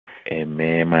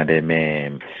Amen and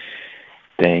amen.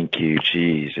 Thank you,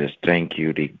 Jesus. Thank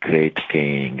you, the great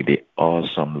King, the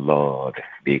awesome Lord,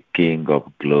 the King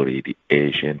of glory, the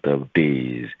Ancient of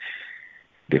Days,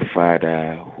 the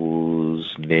Father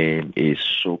whose name is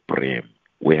supreme.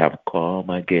 We have come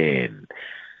again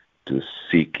to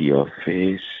seek your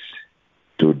face,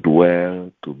 to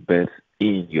dwell, to bathe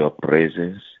in your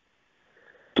presence,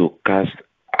 to cast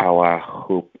our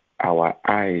hope, our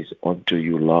eyes unto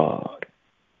you, Lord.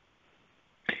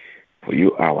 For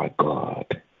you are our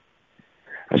God.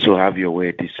 And so have your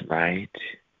way this night.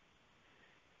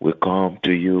 We come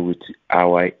to you with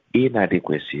our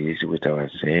inadequacies, with our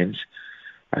sins.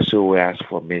 And so we ask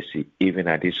for mercy even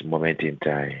at this moment in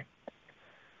time.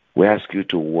 We ask you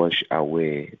to wash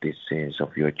away the sins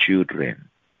of your children.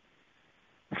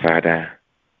 Father,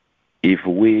 if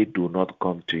we do not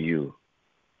come to you,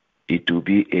 it will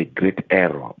be a great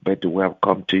error. But we have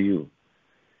come to you.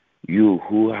 You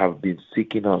who have been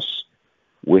seeking us,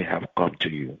 we have come to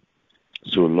you.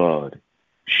 So, Lord,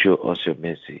 show us your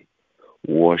mercy.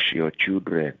 Wash your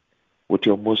children with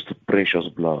your most precious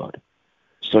blood,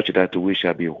 such that we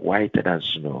shall be whiter than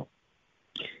snow,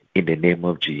 in the name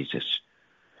of Jesus.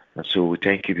 And so we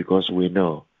thank you because we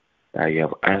know that you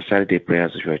have answered the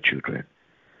prayers of your children.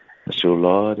 And so,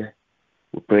 Lord,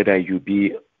 we pray that you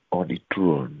be on the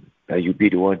throne, that you be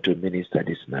the one to minister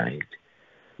this night.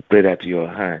 We pray that your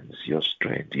hands, your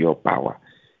strength, your power,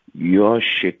 your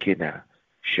Shekinah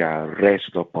shall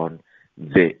rest upon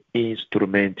the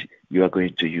instrument you are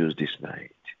going to use this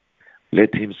night.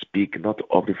 Let him speak not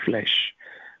of the flesh,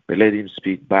 but let him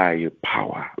speak by your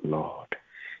power, Lord.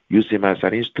 Use him as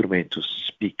an instrument to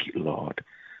speak, Lord.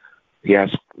 He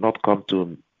has not come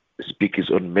to speak his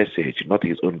own message, not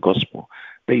his own gospel,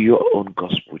 but your own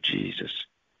gospel, Jesus.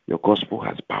 Your gospel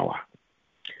has power.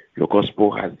 Your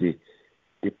gospel has the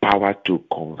power to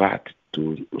convert,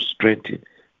 to strengthen,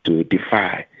 to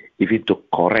edify, even to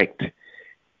correct.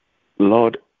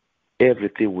 Lord,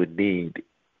 everything we need,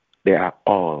 they are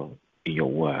all in your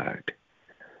word.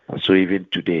 And so even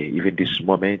today, even this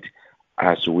moment,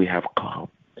 as we have come,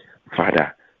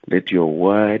 Father, let your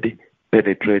word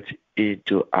penetrate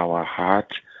into our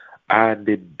heart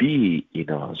and be in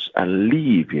us and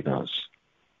live in us.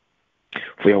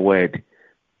 For your word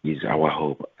is our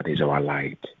hope and is our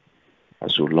light.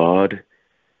 And so, Lord,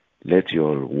 let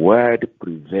your word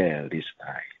prevail this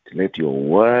night. Let your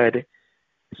word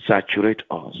saturate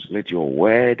us. Let your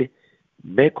word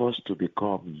make us to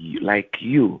become like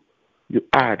you. You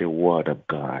are the word of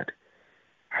God,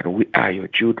 and we are your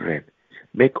children.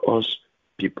 Make us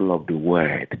people of the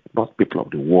word, not people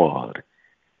of the world,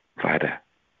 Father.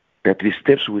 That the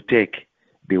steps we take,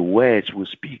 the words we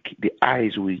speak, the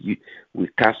eyes we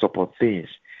cast upon things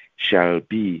shall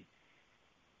be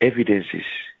evidences,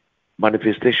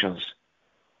 manifestations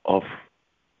of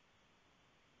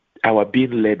our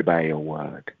being led by your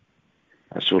word.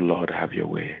 And so, Lord, have your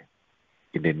way.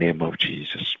 In the name of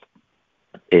Jesus.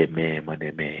 Amen and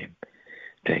amen.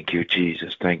 Thank you,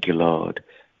 Jesus. Thank you, Lord.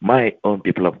 My own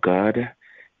people of God,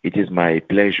 it is my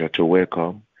pleasure to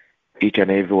welcome each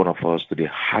and every one of us to the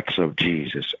Hearts of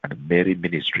Jesus and Mary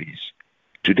Ministries.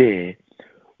 Today,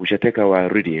 we shall take our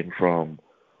reading from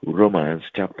Romans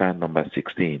chapter number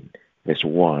 16, verse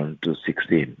 1 to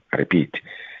 16. I repeat,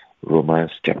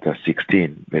 Romans chapter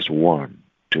 16, verse 1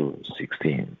 to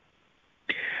 16.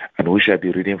 And we shall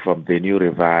be reading from the New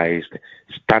Revised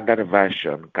Standard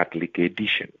Version Catholic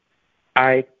Edition.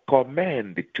 I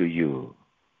commend to you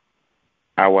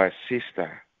our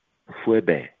sister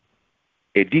Phoebe,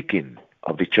 a deacon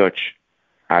of the church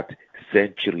at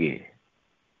Century,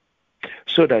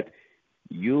 so that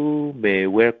you may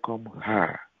welcome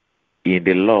her in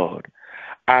the Lord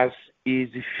as is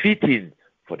fitting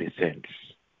for the saints,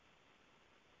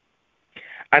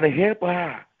 and help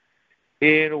her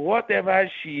in whatever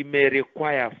she may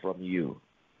require from you,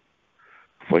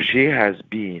 for she has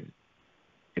been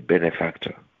a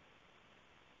benefactor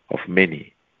of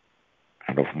many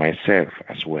and of myself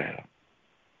as well.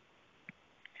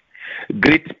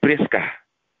 Greet Prisca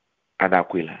and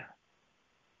Aquila,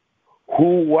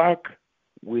 who work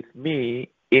with me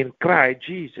in Christ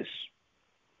Jesus,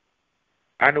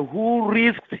 and who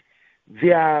risked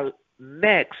their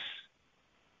necks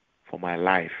for my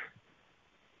life,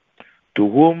 to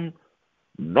whom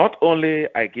not only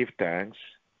I give thanks,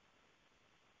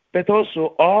 but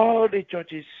also all the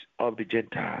churches of the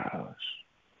Gentiles.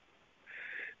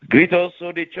 Greet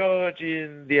also the church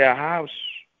in their house.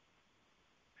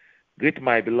 Greet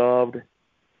my beloved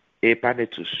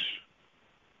Epanetus,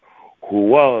 who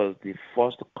was the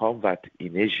first convert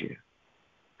in Asia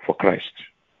for Christ.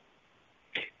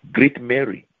 Greet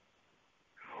Mary,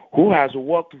 who has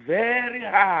worked very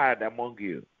hard among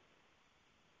you.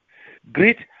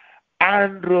 Greet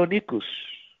Andronicus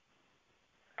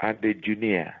and the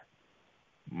Junia,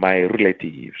 my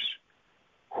relatives,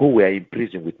 who were in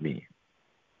prison with me.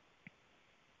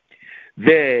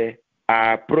 They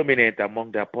are prominent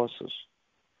among the apostles,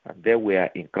 and they were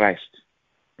in Christ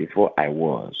before I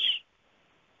was.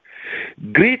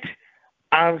 Greet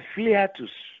Ampliatus,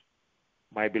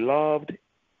 my beloved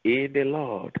in the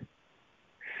Lord.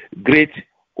 Greet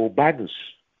Urbanus,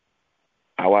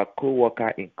 our co-worker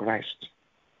in Christ,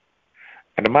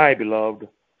 and my beloved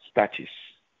Stachys.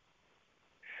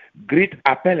 Greet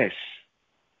Apelles,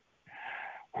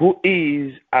 who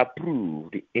is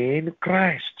approved in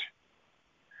Christ.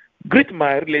 Greet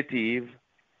my relative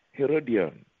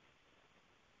Herodion.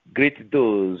 Greet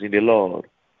those in the Lord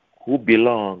who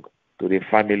belong to the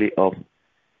family of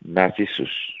Narcissus.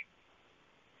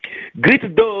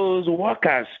 Greet those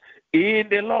workers in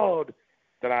the Lord,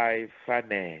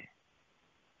 Tryphane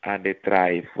and the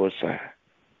Tryphosa.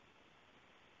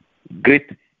 Greet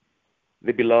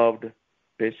the beloved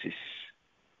Persis,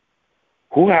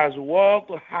 who has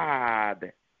worked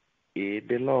hard in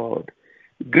the Lord.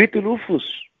 Greet Rufus,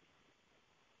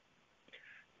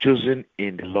 chosen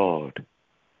in the Lord,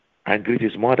 and greet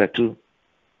his mother too,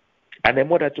 and a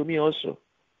mother to me also.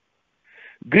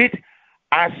 Greet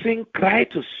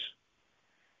Asyncritus,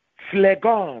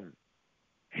 Phlegon,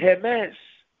 Hermes,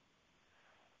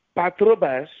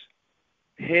 Patrobas,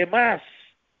 Hermas,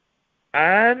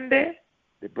 and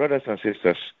the brothers and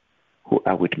sisters who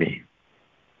are with me.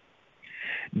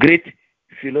 Greet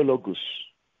Philologus,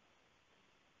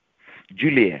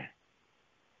 Julia,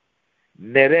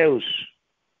 Nereus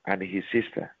and his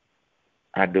sister,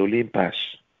 and Olympus,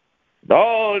 and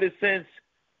all the saints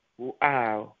who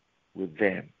are with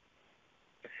them.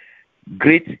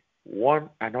 Greet one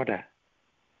another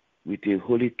with a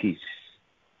holy kiss.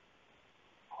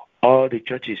 All the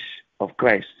churches of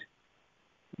Christ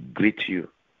greet you.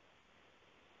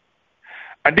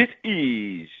 And this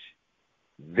is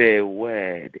the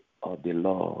word of the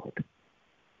Lord.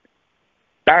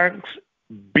 Thanks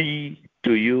be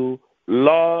to you,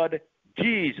 Lord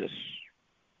Jesus.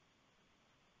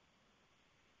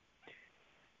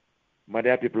 My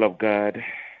dear people of God,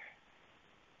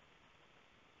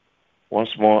 once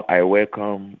more I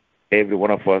welcome every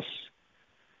one of us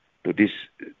to this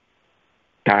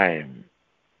time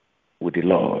with the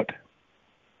Lord.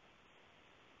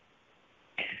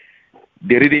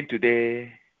 The reading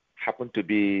today happened to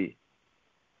be,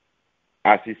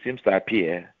 as it seems to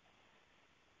appear,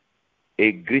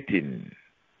 a greeting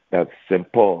that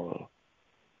St. Paul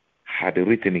had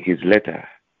written in his letter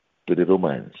to the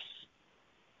Romans.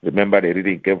 Remember, the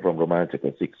reading came from Romans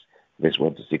chapter 6, verse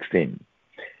 1 to 16.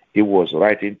 He was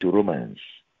writing to Romans,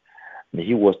 and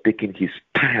he was taking his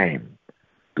time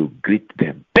to greet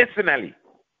them personally.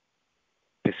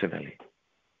 Personally.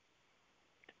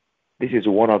 This is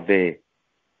one of the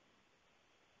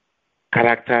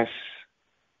characters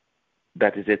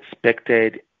that is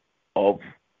expected of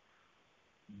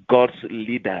God's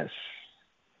leaders,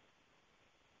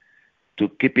 to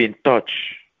keep in touch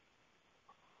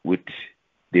with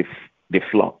the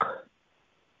flock.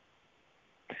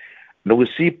 Now we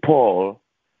see Paul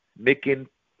making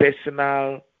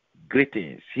personal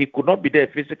greetings. He could not be there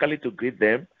physically to greet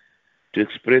them, to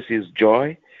express his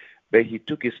joy, but he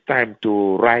took his time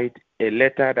to write a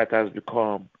letter that has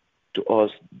become to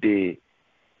us the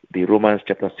Romans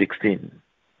chapter 16.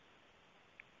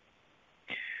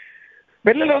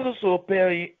 But let us also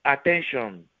pay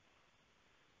attention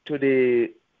to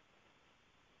the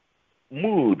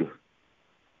mood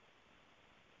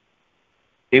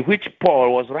in which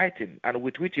Paul was writing and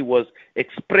with which he was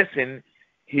expressing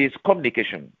his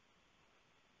communication.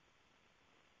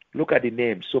 Look at the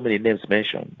names, so many names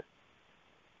mentioned.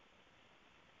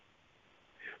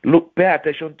 Look, pay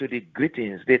attention to the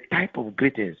greetings, the type of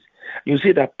greetings. You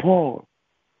see that Paul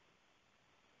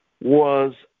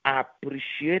was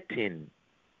appreciating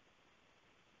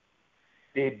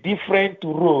the different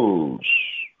roles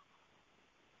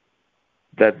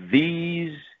that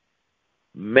these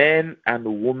men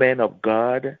and women of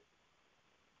God,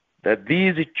 that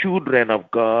these children of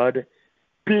God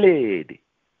played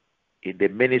in the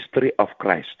ministry of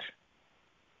Christ.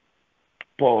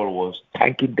 Paul was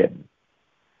thanking them.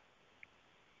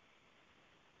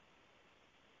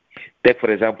 Take,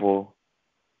 for example,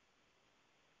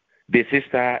 the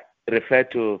sister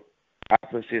referred to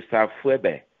as Sister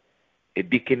Phoebe, a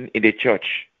deacon in the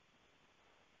church,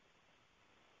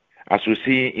 as we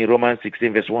see in Romans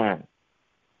 16, verse 1.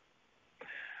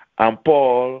 And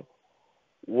Paul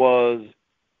was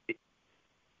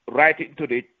writing to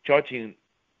the church in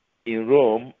in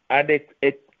Rome and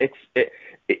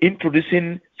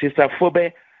introducing Sister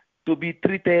Phoebe to be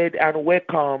treated and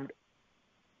welcomed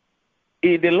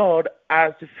in the Lord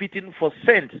as fitting for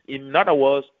saints. In other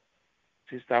words,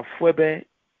 Sister Phoebe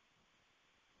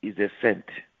is a saint.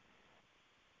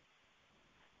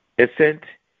 A saint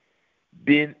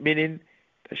meaning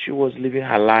that she was living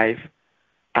her life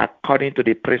according to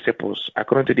the principles,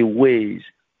 according to the ways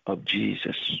of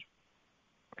Jesus,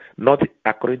 not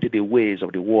according to the ways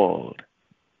of the world.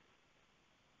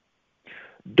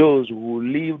 Those who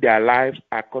live their lives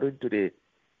according to the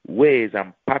ways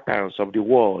and patterns of the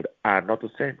world are not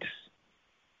saints.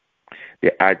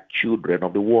 They are children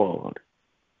of the world,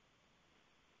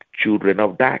 children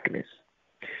of darkness.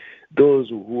 Those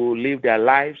who live their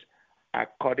lives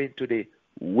according to the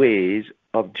ways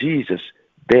of Jesus,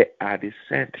 they are the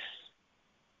saints.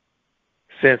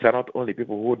 Saints are not only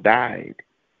people who died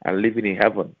and living in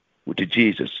heaven with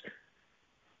Jesus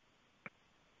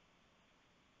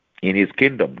in his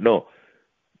kingdom. No,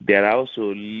 there are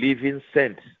also living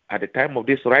saints. At the time of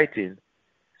this writing,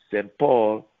 St.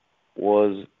 Paul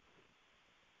was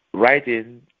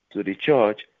writing to the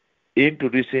church,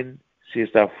 introducing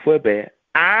Sister Phoebe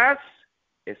as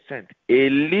a saint, a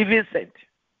living saint.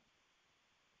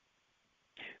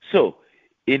 So,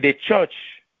 in the church,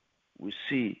 we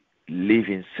see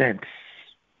living saints.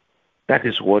 That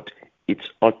is what it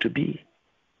ought to be.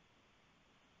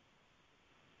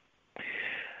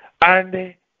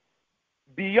 And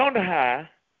beyond her,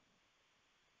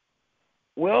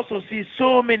 we also see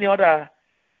so many other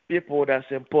people that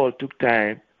St. Paul took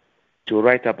time to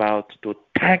write about, to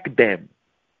thank them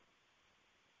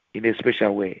in a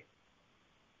special way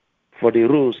for the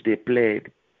roles they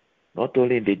played, not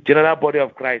only in the general body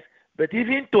of Christ, but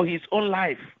even to his own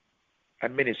life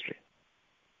and ministry.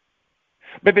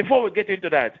 But before we get into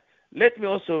that, let me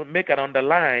also make an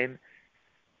underline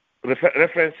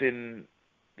referencing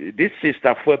this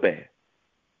Sister Phoebe,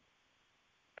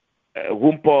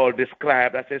 whom Paul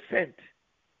described as a saint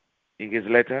in his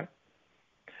letter,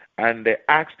 and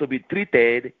asked to be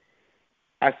treated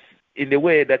as in a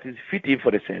way that is fitting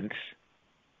for the saints.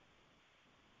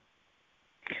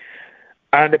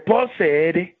 And Paul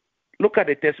said, look at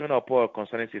the testimony of Paul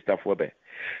concerning Sister Phoebe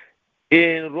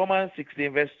in Romans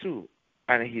 16 verse 2,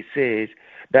 and he says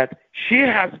that she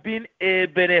has been a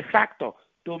benefactor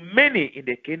to many in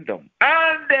the kingdom,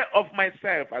 and of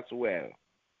myself as well.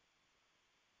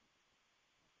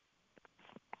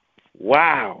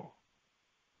 Wow.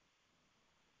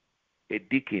 A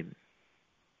deacon.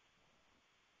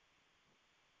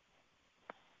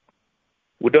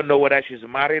 We don't know whether she's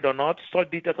married or not.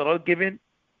 Such details are not given.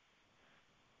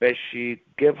 But she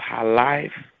gave her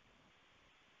life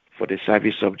for the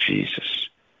service of Jesus.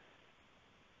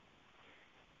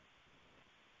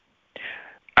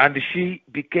 And she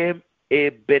became a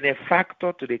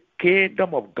benefactor to the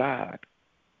kingdom of God.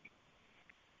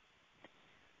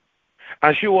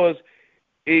 And she was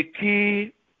a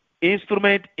key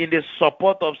instrument in the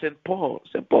support of St. Paul.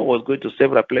 St. Paul was going to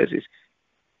several places,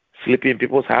 sleeping in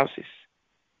people's houses.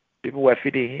 People were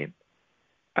feeding him.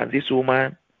 And this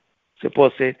woman, St.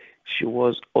 Paul said, she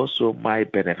was also my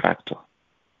benefactor.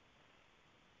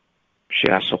 She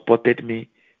has supported me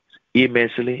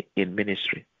immensely in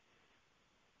ministry.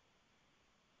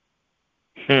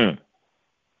 And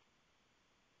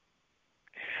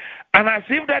as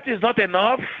if that is not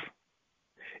enough,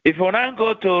 if you now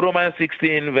go to Romans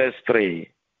 16 verse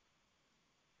 3,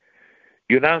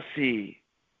 you now see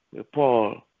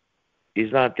Paul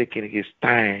is now taking his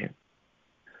time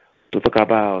to talk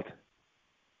about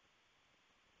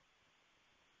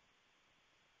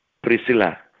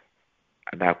Priscilla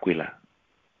and Aquila.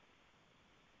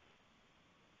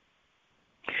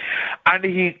 And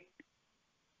he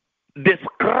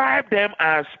described them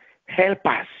as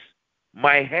helpers,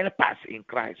 my helpers in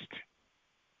Christ.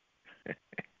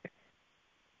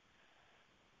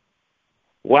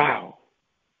 Wow.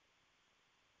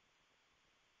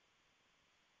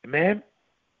 Amen.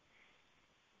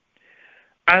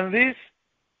 And this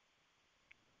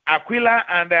Aquila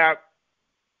and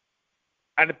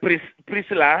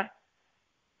Priscilla,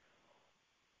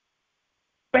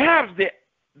 perhaps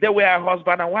they were a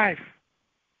husband and wife.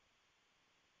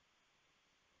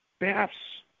 Perhaps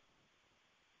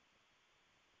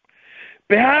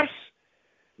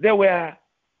they were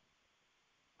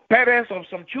parents of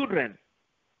some children.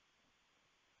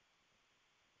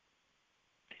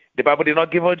 The Bible did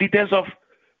not give us details of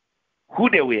who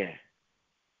they were.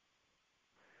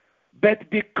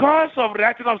 But because of the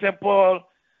writing of St. Paul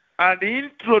and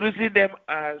introducing them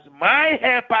as my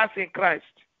helpers in Christ,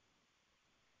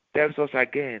 tells us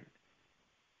again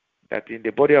that in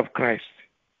the body of Christ,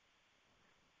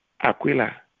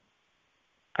 Aquila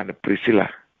and Priscilla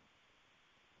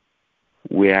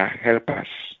were helpers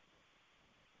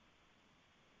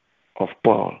of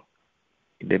Paul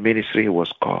in the ministry he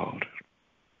was called.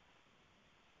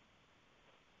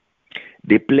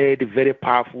 They played a very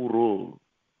powerful role,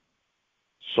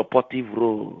 supportive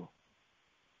role,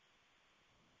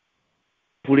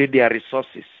 putting their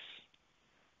resources,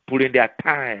 putting their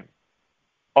time,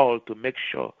 all to make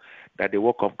sure that the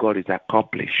work of God is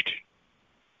accomplished.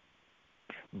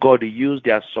 God used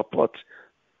their support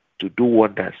to do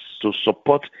wonders, to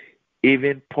support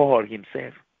even Paul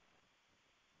himself.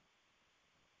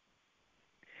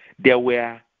 They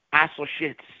were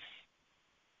associates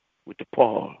with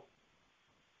Paul,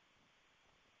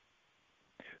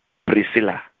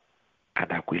 Priscilla,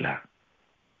 and Aquila.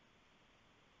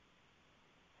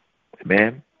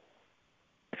 Amen.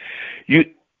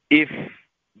 If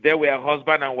they were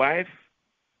husband and wife,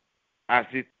 as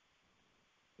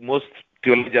most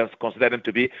theologians consider them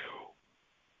to be,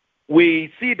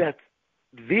 we see that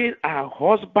these are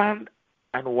husband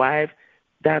and wife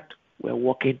that were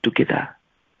working together,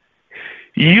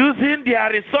 using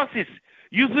their resources,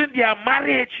 using their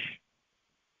marriage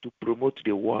to promote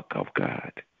the work of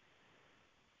God,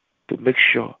 to make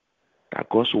sure that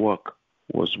God's work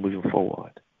was moving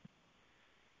forward.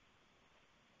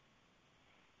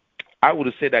 I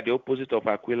would say that the opposite of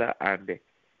Aquila and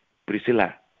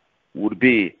Priscilla would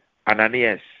be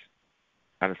Ananias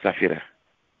and Sapphira,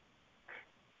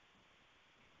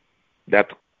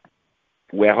 that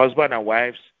were husband and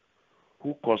wives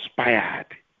who conspired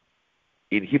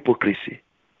in hypocrisy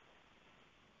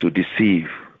to deceive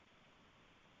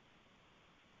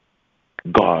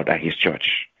God and his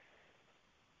church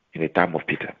in the time of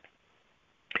Peter.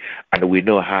 And we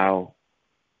know how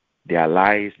their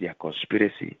lies, their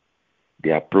conspiracy,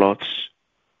 their plots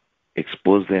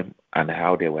exposed them, and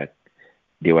how they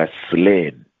were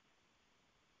slain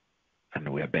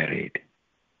and were buried.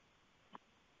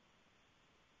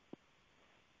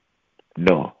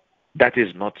 No, that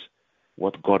is not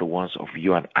what God wants of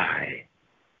you and I.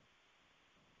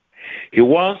 He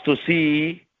wants to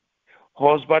see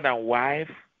husband and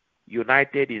wife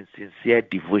united in sincere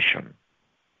devotion.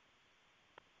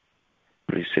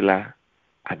 Priscilla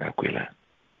and Aquila.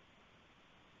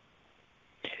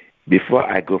 Before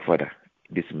I go further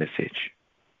in this message,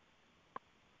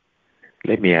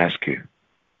 let me ask you,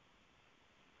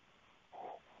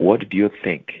 what do you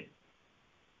think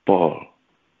Paul,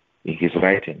 in his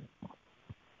writing,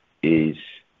 is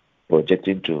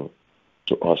projecting to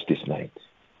us this night?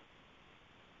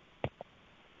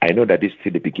 I know that this is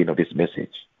still the beginning of this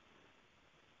message.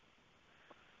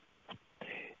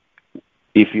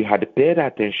 If you had paid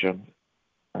attention,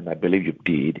 and I believe you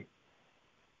did,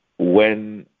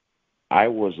 when I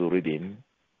was reading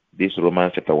this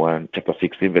Romans chapter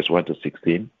 16, verse 1 to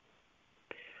 16,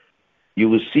 you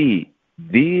will see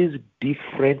these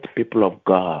different people of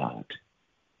God,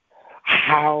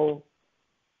 how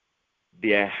they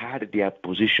had their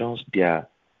positions, their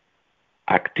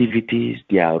activities,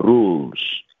 their roles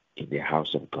in the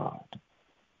house of God.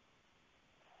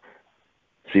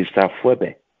 Sister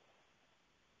Phoebe,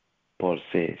 Paul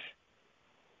says,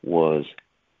 was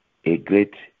a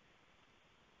great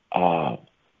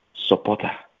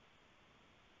supporter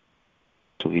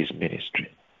to his ministry.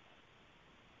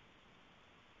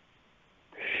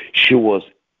 She was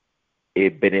a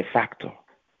benefactor.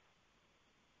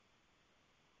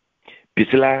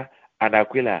 Priscilla and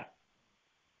Aquila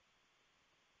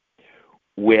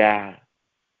were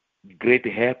great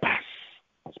helpers,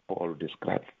 as Paul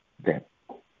described them.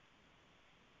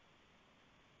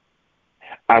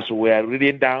 As we are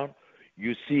reading down,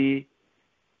 you see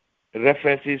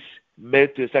references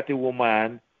made to a certain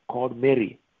woman called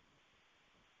Mary,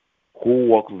 who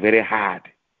worked very hard.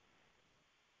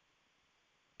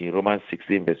 In Romans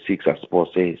 16, verse 6, as Paul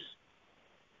says,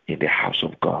 in the house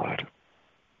of God.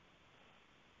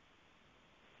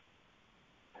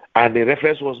 And the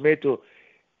reference was made to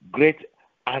great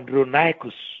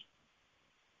Andronicus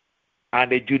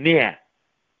and Junia.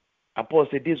 And Paul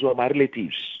said, these were my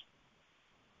relatives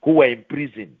who were in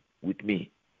prison with me.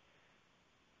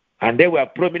 And they were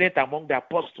prominent among the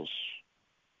apostles.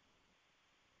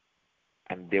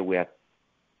 And they were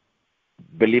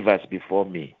believers before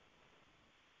me.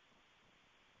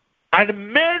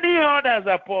 And many others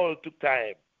that Paul took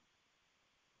time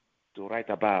to write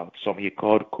about. Some he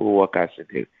called co-workers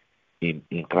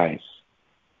in Christ.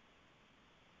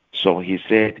 Some he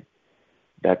said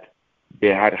that they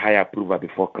had high approval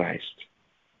before Christ.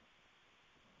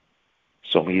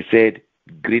 Some he said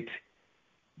greet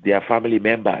their family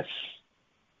members.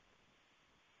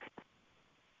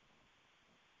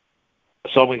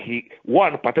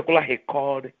 One particular he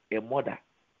called a mother,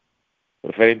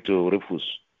 referring to Rufus,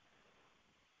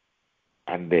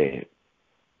 and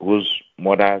whose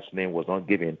mother's name was not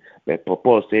given. But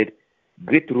Paul said,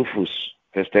 "Greet Rufus,"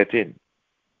 verse 13,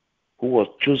 who was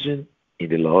chosen in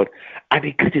the Lord, and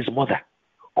he greet his mother,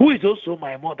 who is also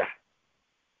my mother.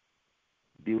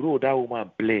 The role that woman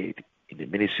played in the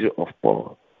ministry of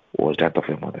Paul was that of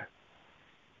a mother.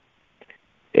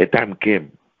 A time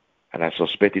came, and I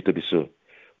suspect it to be so.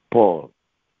 Paul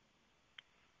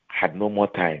had no more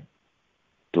time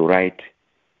to write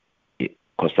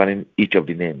concerning each of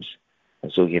the names.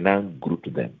 And so he now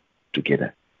grouped them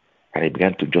together. And he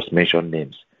began to just mention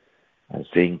names and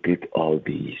saying, "Greet all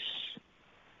these."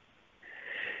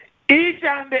 Each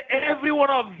and every one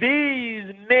of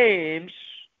these names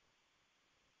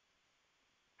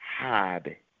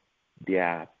had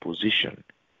their position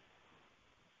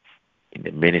in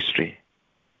the ministry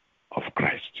of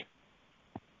Christ.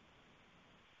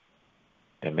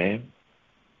 Amen.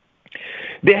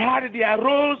 They had their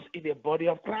roles in the body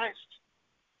of Christ.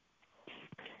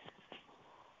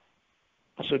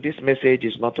 So this message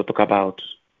is not to talk about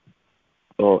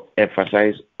or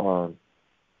emphasize on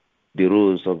the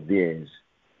roles of theirs,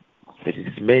 but it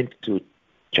is meant to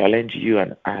challenge you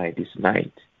and I this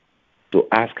night to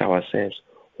ask ourselves,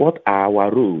 what are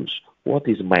our rules? What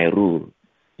is my rule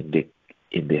in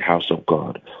the house of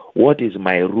God? What is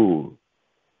my rule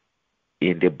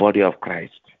in the body of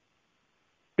Christ?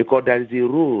 Because there is a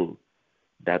rule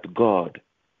that God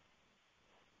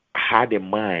had in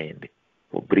mind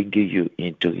for bringing you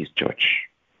into his church.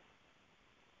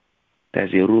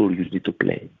 There's a role you need to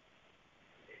play.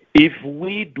 If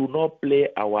we do not play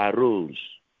our roles,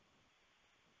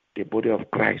 the body of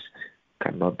Christ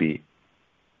cannot be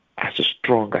as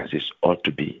strong as it ought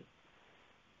to be.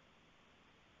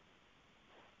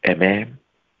 Amen.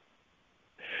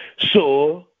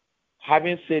 So,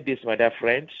 having said this, my dear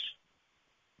friends,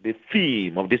 the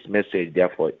theme of this message,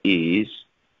 therefore, is,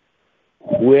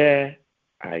 where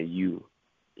are you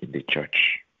in the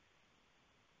church?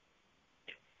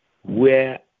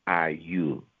 Where are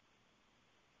you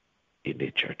in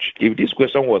the church? If this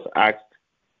question was asked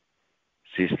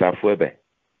Sister Fuebe,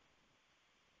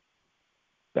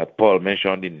 that Paul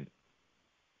mentioned in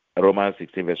Romans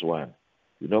 16 verse 1,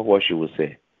 you know what she will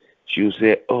say? She will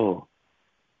say, "Oh,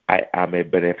 I am a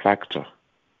benefactor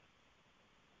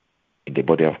in the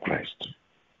body of Christ.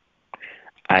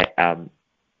 I am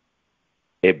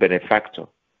a benefactor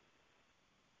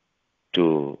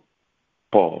to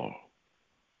Paul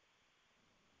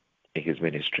in his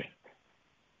ministry."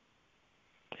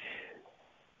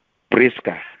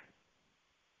 Prisca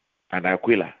and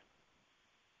Aquila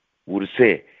would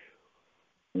say,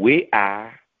 "We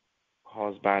are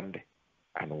husband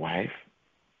and wife,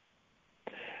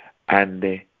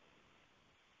 and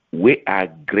we are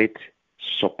great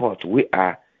support. We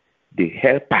are the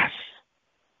helpers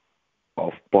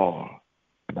of Paul."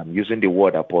 And I'm using the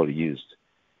word that Paul used,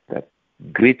 that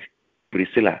great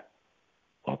Priscilla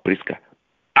or Prisca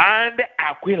and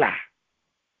Aquila,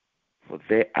 for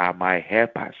they are my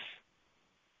helpers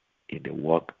in the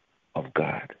work of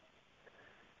God.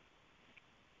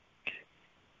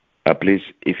 Please,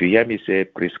 if you hear me say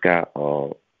Prisca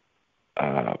or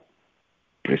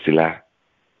Priscilla,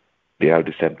 they are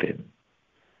the same thing.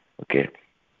 Okay.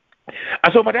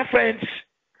 And so, my dear friends,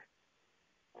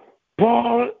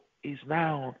 Paul is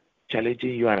now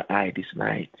challenging you and I this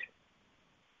night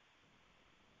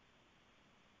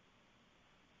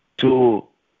to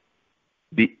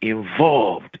be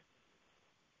involved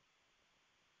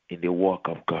in the work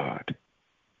of God.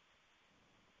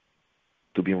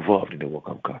 To be involved in the work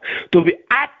of God. To be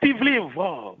actively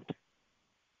involved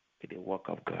in the work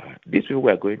of God. These people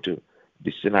were going to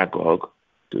the synagogue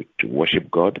to worship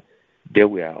God. They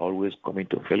were always coming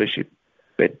to fellowship,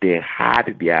 but they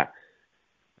had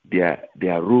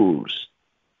their rules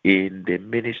in the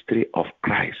ministry of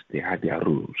Christ. They had their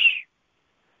rules.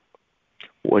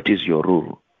 What is your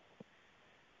rule?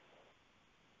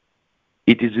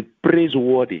 It is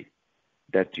praiseworthy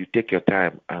that you take your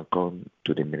time and come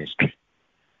to the ministry,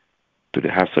 to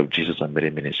the house of Jesus and Mary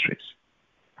Ministries.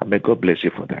 And may God bless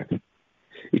you for that.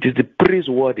 It is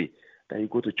praiseworthy that you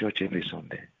go to church every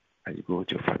Sunday and you go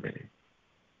with your family.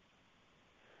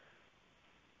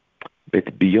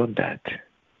 But beyond that,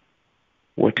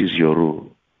 what is your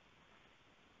role?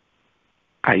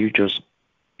 Are you just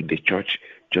in the church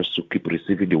just to keep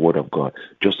receiving the word of God,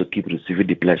 just to keep receiving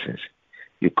the blessings?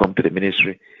 You come to the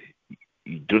ministry,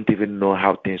 you don't even know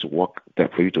how things work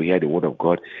that for you to hear the word of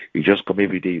God. You just come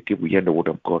every day, you keep hearing the word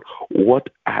of God. What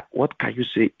can you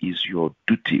say is your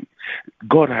duty?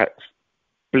 God has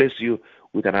placed you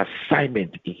with an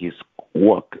assignment in his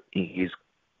work, in his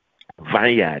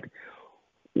vineyard,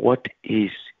 what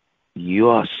is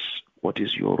yours? What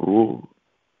is your role?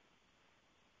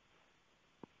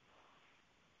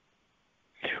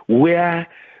 Where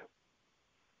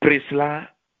Priscilla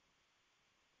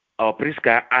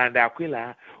and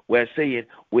Aquila were saying,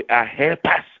 we are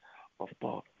helpers of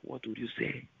Paul, what would you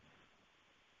say?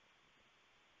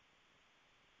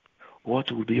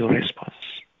 What would be your response?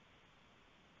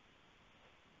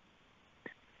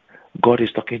 God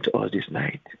is talking to us this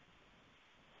night.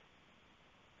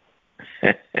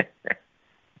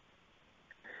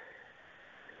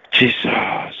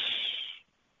 Jesus.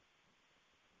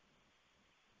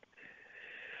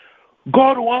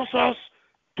 God wants us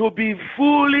to be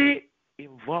fully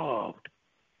involved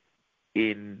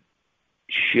in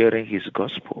sharing his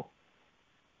gospel.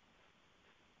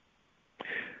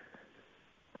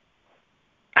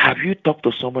 Have you talked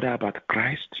to somebody about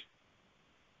Christ?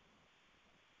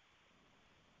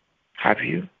 Have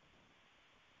you?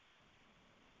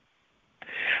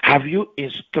 Have you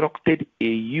instructed a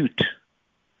youth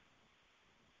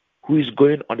who is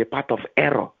going on the path of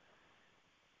error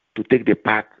to take the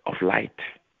path of light?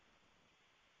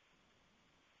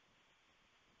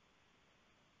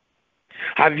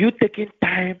 Have you taken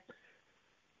time,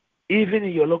 even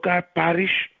in your local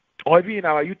parish or even in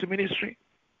our youth ministry,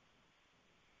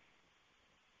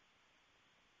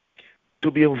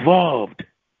 to be involved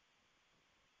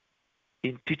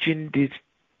in teaching these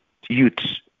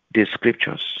youths the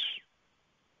scriptures?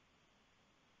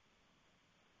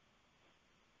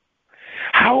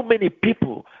 How many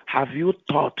people have you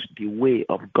taught the way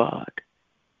of God?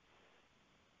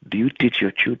 Do you teach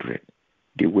your children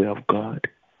the way of God?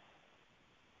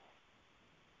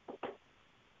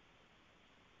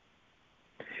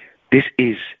 This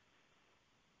is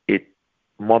a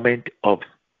moment of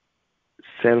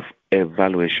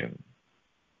self-evaluation.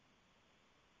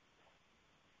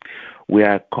 We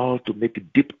are called to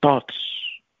make deep thoughts.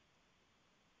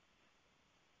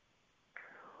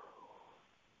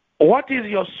 What is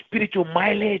your spiritual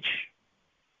mileage?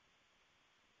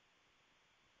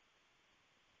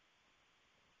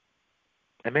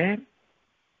 Amen.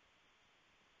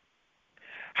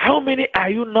 How many are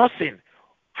you nursing?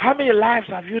 How many lives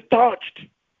have you touched?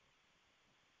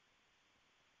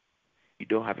 You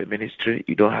don't have a ministry,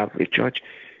 you don't have a church,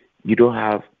 you don't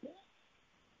have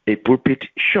a pulpit,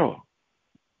 sure.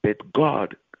 But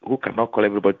God, who cannot call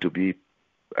everybody to be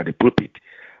at the pulpit,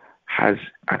 has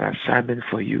an assignment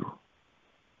for you.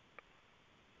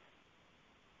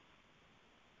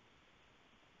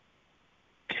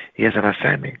 He has an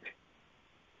assignment.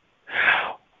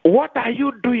 What are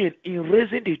you doing in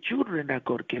raising the children that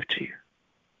God gave to you?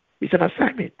 It's an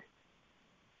assignment.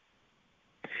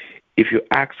 If you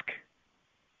ask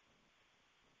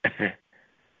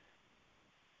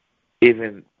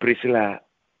even Priscilla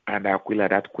and Aquila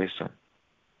that question,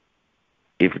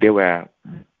 if they were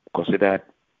considered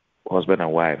husband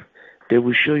and wife, they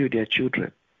will show you their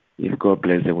children if God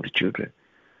bless them with children.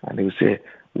 And they will say,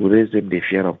 we raise them in the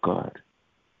fear of God.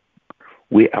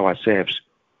 We ourselves,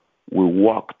 we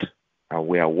walked and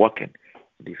we are walking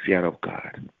in the fear of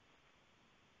God.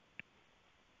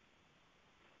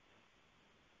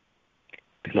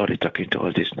 The Lord is talking to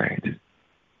us this night.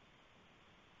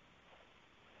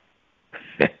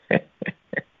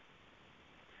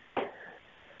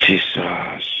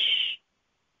 Jesus.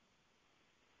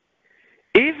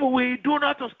 If we do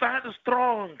not stand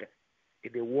strong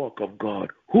in the work of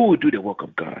God, who will do the work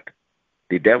of God?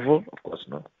 The devil? Of course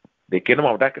not. The kingdom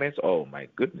of darkness? Oh my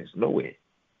goodness, no way.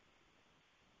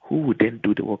 Who would then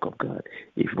do the work of God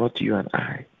if not you and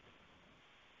I?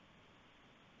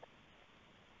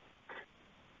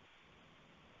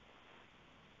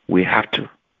 We have to.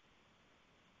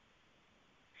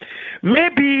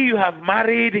 Maybe you have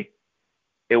married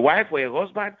a wife or a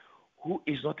husband who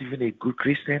is not even a good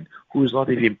Christian, who is not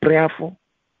even prayerful.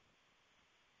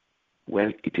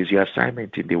 Well, it is your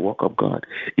assignment in the work of God.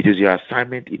 It is your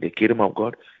assignment in the kingdom of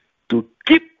God to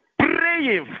keep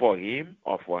praying for him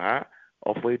or for her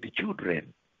or for the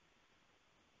children.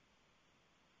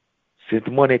 Saint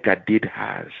Monica did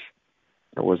hers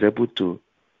and was able to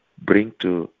bring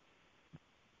to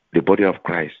the body of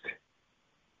Christ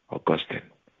Augustine,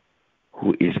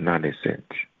 who is now a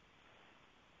saint.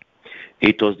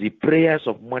 It was the prayers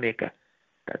of Monica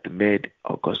that made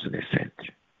Augustine a saint.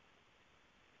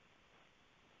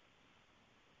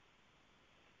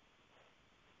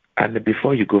 And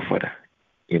before you go further,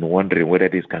 in wondering whether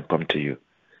this can come to you,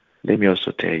 let me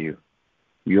also tell you,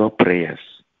 your prayers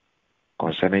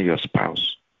concerning your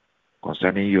spouse,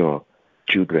 concerning your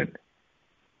children,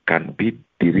 can be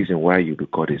the reason why you be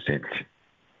called a saint.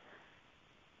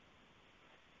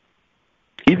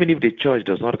 even if the church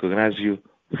does not recognize you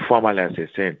formally as a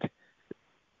saint,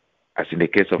 as in the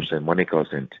case of St. Monica or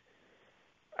St.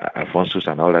 Alphonsus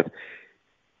and all that,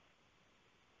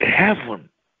 heaven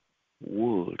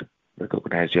would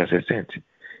recognize you as a saint.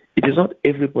 It is not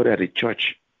everybody at the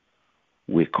church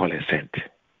we call a saint.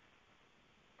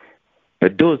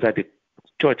 But those that the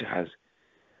church has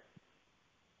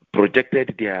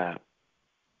projected their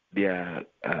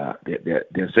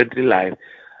saintly life,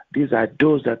 these are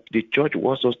those that the church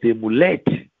wants us to emulate.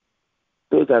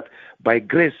 Those that by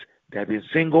grace they have been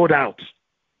singled out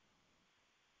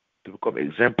to become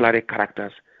exemplary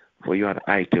characters for you and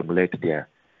I to emulate their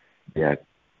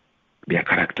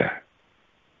character.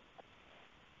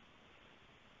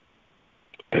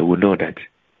 But we know that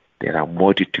there are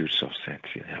multitudes of saints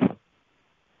in heaven.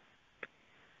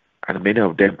 And many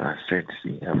of them are saints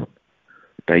in heaven.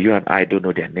 That you and I don't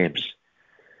know their names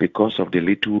because of the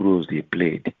little roles they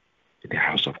played in the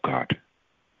house of God.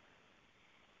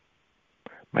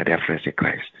 My dear friends in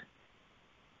Christ,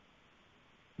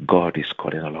 God is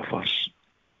calling all of us.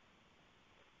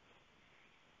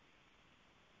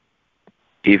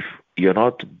 If you're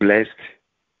not blessed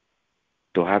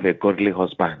to have a godly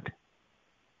husband,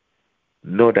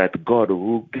 know that God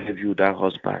who gave you that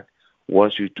husband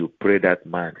wants you to pray that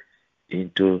man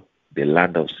into the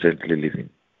land of saintly living.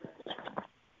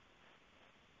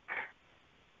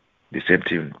 The same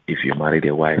thing if you married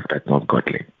a wife that's not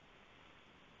godly.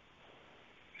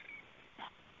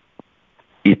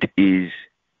 It is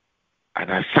an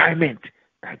assignment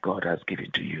that God has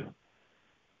given to you.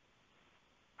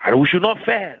 And we should not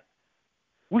fail.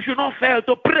 We should not fail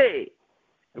to pray.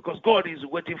 Because God is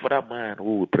waiting for that man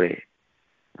who will pray.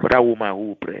 For that woman who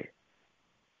will pray.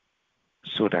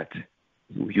 So that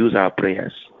we use our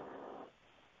prayers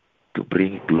to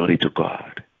bring glory to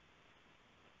God.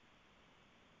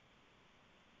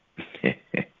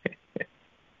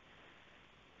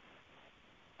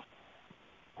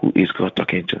 Who is God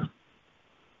talking to?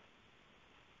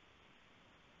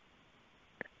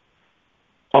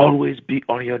 Always be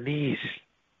on your knees.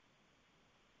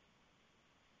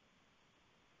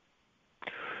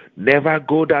 Never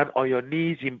go down on your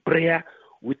knees in prayer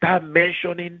without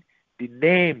mentioning the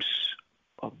names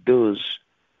of those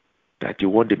that you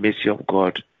want the mercy of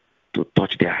God to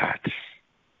touch their hearts.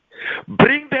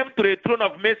 Bring them to the throne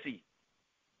of mercy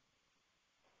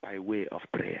by way of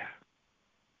prayer.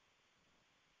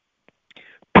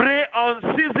 Pray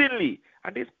unceasingly.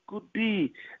 And this could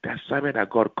be the assignment that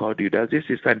God called you. There's this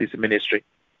sister in this ministry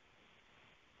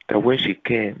that when she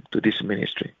came to this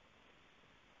ministry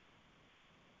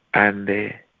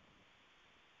and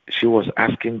she was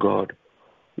asking God,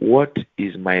 what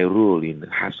is my role in the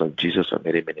House of Jesus or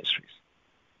Mary Ministries?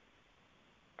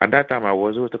 At that time, I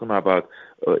was always talking about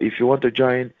if you want to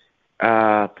join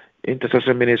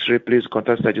intercession ministry, please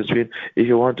contact Sister Josephine. If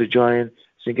you want to join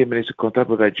singing ministry, contact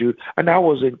Brother Jude. And I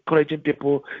was encouraging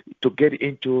people to get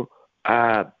into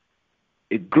a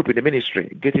group in the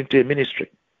ministry, get into a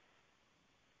ministry,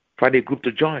 find a group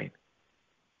to join.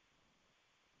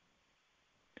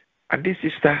 And this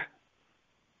sister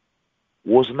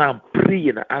was now praying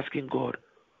and asking God,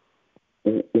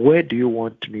 where do you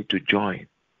want me to join?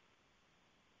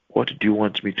 What do you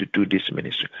want me to do this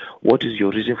ministry? What is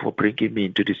your reason for bringing me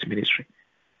into this ministry?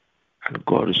 And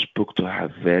God spoke to her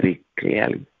very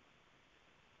clearly.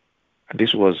 And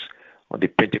this was on the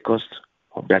Pentecost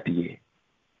of that year.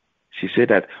 She said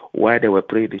that while they were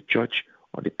praying in the church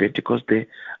on the Pentecost day,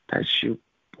 that she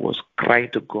was crying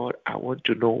to God, I want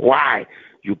to know why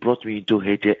you brought me into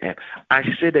HAM. And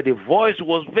she said that the voice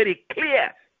was very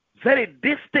clear, very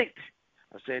distinct.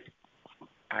 I said,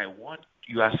 I want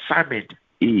your assignment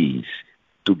is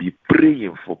to be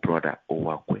praying for Brother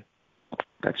Uwakwe.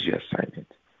 That's your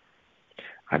assignment.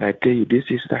 And I tell you, this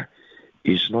sister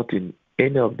is not in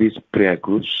any of these prayer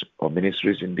groups or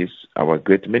ministries in this, our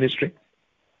great ministry.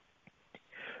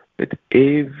 But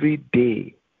every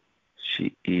day,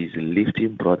 she is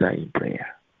lifting brother in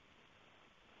prayer.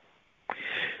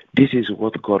 This is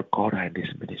what God called her in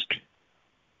this ministry.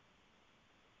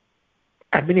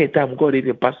 And many times, God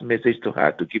even passed a message to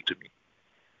her to give to me.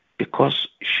 Because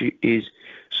she is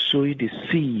sowing the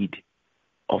seed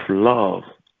of love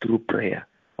through prayer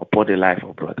upon the life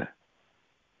of brother.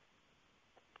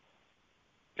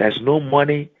 There's no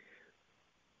money,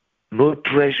 no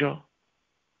treasure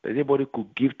that anybody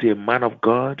could give to a man of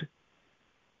God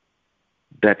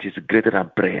that is greater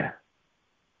than prayer.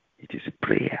 It is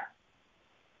prayer.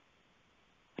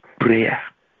 Prayer.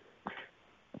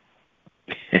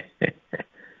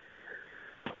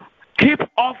 Keep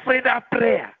offering that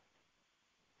prayer.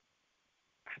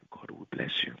 And God will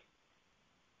bless you.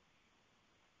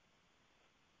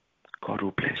 God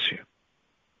will bless you.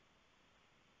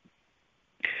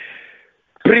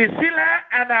 Priscilla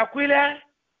and Aquila,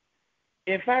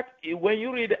 in fact, when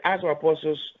you read Acts of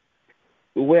Apostles,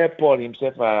 where Paul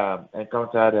himself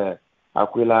encountered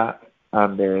Aquila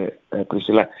and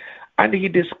Priscilla, and he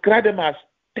described them as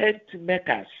tent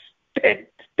makers.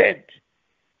 Tent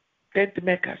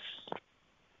makers.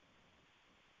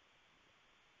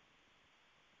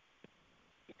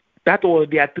 That was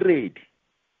their trade.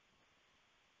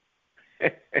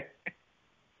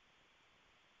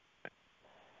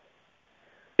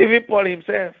 Even Paul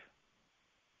himself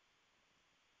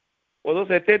was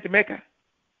also a tent maker.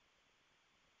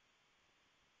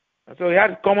 And so he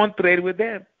had common trade with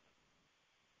them.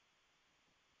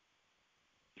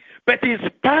 But in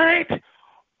spite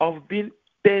of being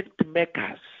tent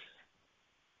makers,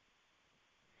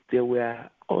 they were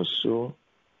also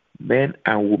men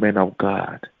and women of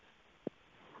God,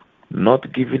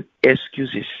 not giving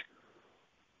excuses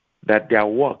that their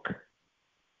work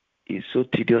is so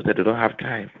tedious that they don't have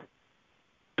time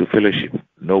to fellowship.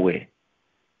 No way.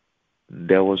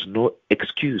 There was no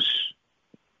excuse.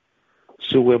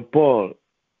 So when Paul,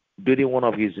 during one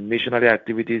of his missionary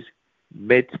activities,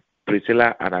 met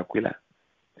Priscilla and Aquila,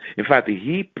 in fact,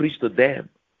 he preached to them,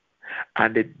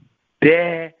 and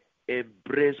they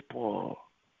embraced Paul.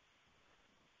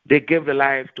 They gave their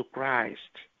life to Christ,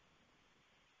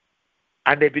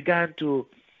 and they began to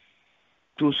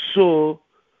sow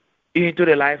into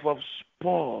the life of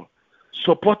Paul,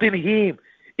 supporting him,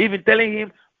 even telling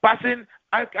him,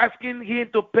 asking him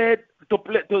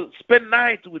to spend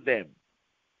nights with them.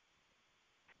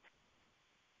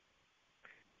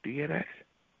 Do you hear that?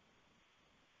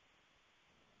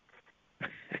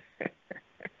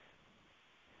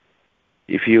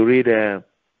 If you read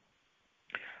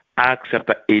Acts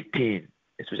chapter 18,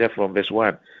 especially from verse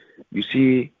 1, you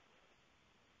see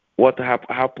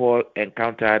how Paul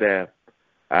encountered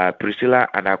Priscilla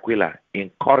and Aquila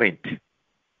in Corinth.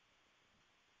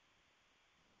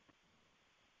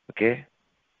 Okay?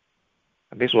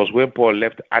 And this was when Paul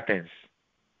left Athens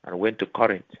and went to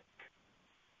Corinth.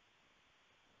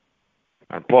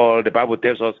 And Paul, the Bible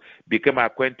tells us, became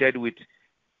acquainted with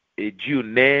a Jew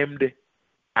named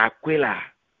Aquila.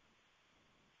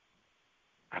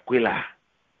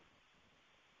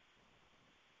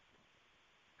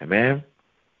 Amen?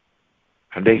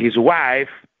 And then his wife,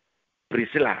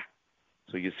 Priscilla.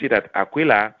 So you see that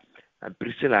Aquila and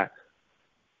Priscilla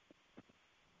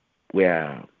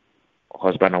were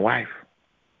husband and wife.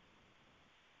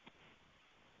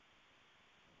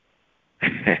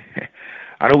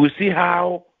 And we see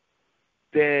how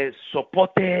they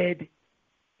supported,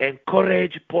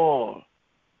 encouraged Paul.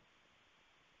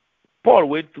 Paul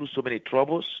went through so many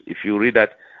troubles. If you read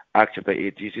that Acts chapter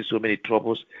 8, you see so many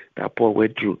troubles that Paul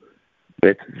went through.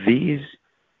 But these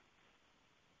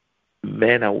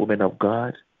men and women of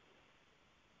God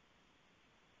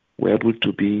were able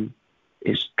to be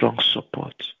a strong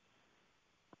support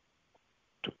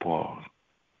to Paul.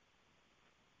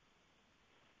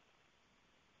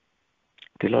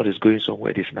 The Lord is going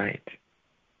somewhere this night.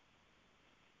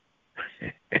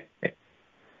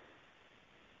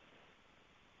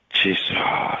 Jesus.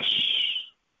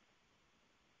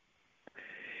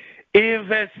 In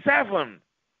verse 7,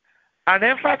 an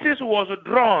emphasis was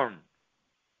drawn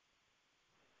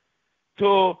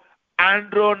to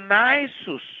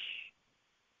Andronisus.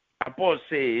 And Paul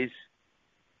says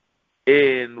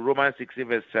in Romans 16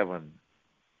 verse 7,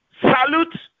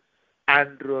 salute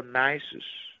Andronisus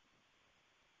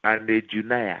and the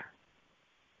Junia.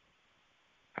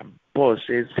 And Paul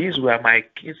says, these were my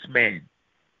kinsmen.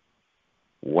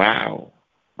 Wow.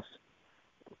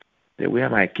 They were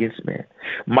my kinsmen,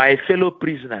 my fellow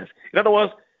prisoners. In other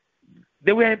words,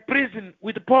 they were in prison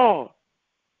with Paul.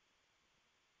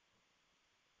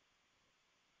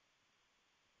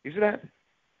 You see that?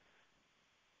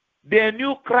 They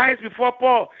knew Christ before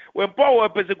Paul. When Paul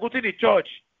was persecuting the church,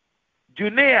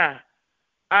 Junia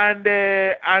and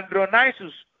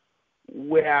Andronisus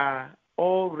were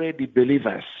already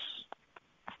believers.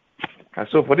 And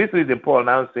so for this reason, Paul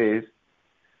now says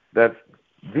that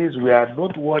these were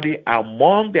noteworthy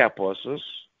among the apostles,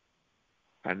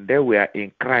 and they were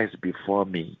in Christ before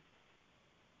me.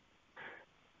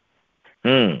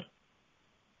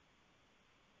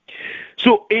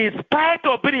 So in spite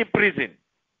of being in prison,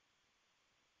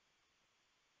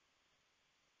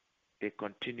 they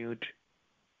continued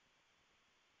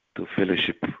to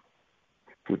fellowship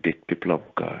with the people of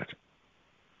God.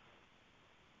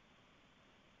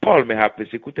 Paul may have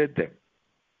persecuted them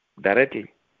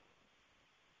directly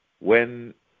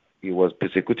when he was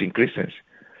persecuting Christians.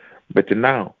 But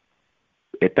now,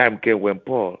 a time came when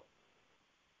Paul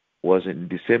was in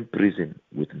the same prison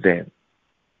with them.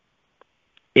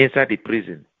 Inside the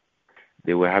prison,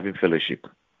 they were having fellowship.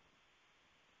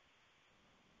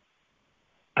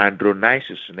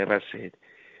 Andronius never said,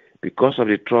 because of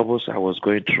the troubles I was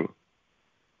going through,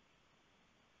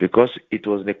 because it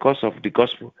was because of the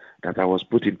gospel that I was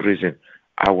put in prison,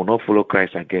 I will not follow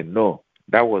Christ again. No,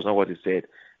 that was not what he said.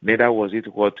 Neither was it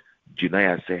what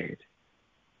Juniah said.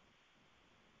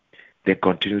 They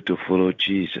continued to follow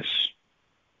Jesus.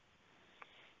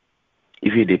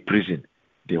 Even in the prison,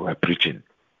 they were preaching.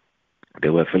 They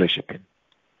were fellowshipping.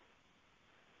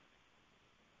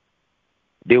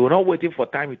 They were not waiting for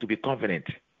time to be confident.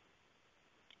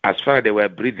 As far as they were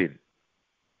breathing,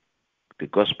 the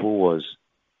gospel was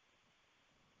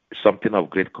something of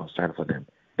great concern for them.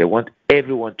 They want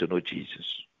everyone to know Jesus.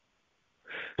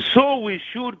 So we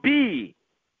should be.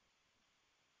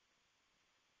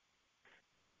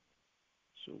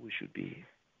 So we should be.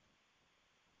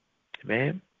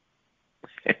 Amen.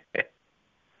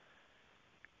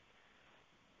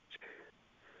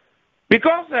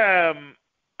 Because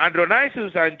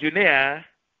Andronius and Junia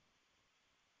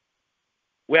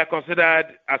were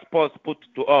considered, as Paul put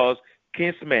to us,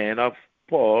 kinsmen of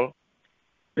Paul,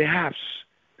 perhaps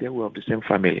they were of the same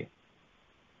family.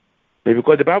 But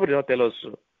because the Bible did not tell us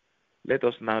so, let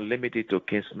us now limit it to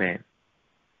kinsmen,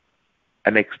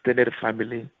 an extended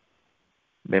family,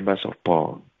 members of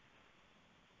Paul,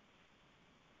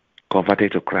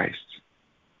 converted to Christ,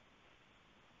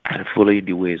 and following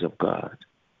the ways of God.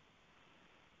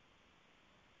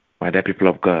 My dear people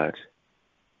of God,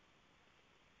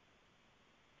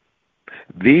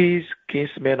 these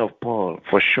kinsmen of Paul,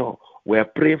 for sure, were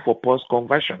praying for Paul's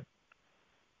conversion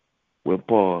when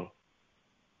Paul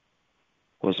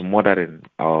was murdering,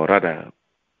 or rather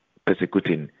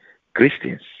persecuting,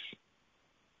 Christians.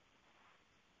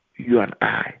 You and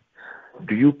I,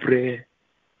 do you pray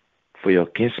for your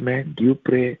kinsmen? Do you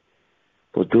pray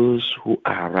for those who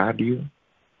are around you?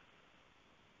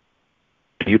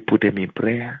 Do you put them in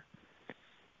prayer?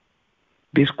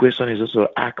 This question is also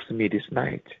asked me this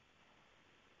night.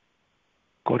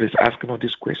 God is asking all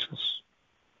these questions.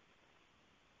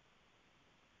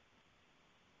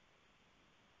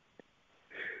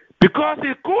 Because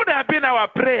it could have been our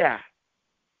prayer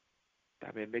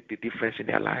that may make the difference in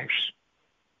their lives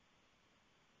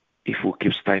if we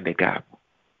keep standing the gap.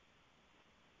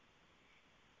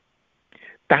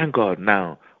 Thank God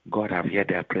now, God have heard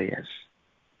their prayers.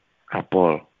 And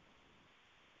Paul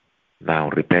now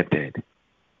repented,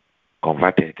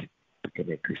 converted,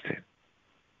 became a Christian.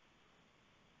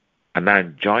 And now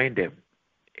joined them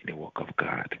in the work of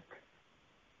God.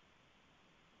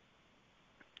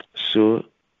 So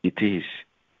it is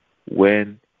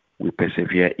when we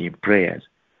persevere in prayers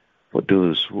for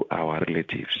those who are our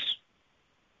relatives,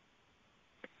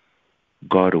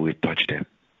 God will touch them.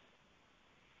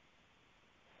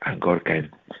 And God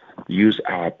can use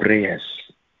our prayers,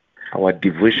 our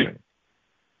devotion,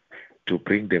 to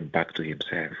bring them back to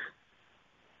Himself.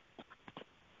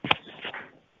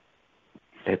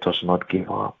 Let us not give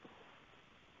up.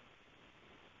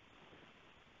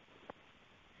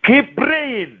 Keep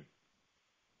praying.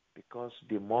 Because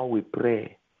the more we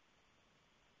pray,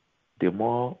 the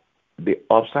more the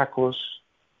obstacles,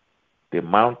 the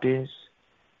mountains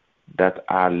that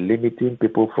are limiting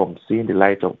people from seeing the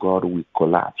light of God will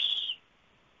collapse.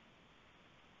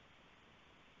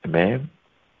 Amen.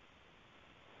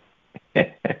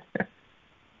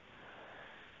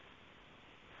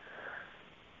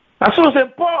 And so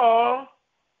St. Paul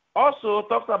also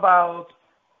talks about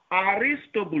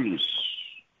Aristobulus.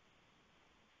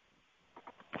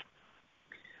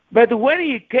 But when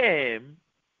he came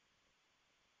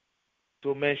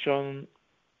to mention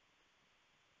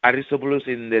Aristobulus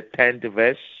in the 10th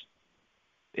verse,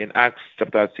 in Acts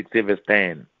chapter 16, verse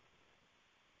 10,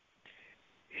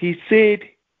 he said,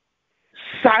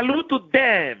 salute to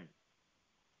them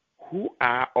who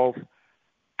are of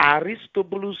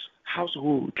Aristobulus'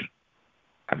 household.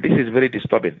 And this is very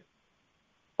disturbing.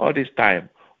 All this time,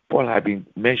 Paul had been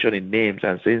mentioning names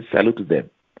and saying salute to them.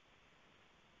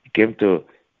 He came to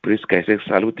Prisca, he said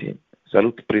salute him.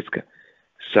 Salute Prisca.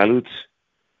 Salute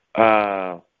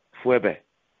Phoebe.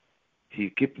 He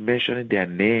kept mentioning their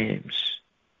names.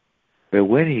 But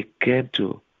when he came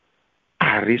to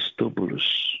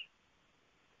Aristobulus,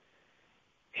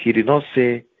 he did not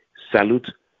say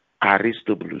salute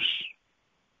Aristobulus.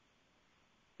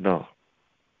 No.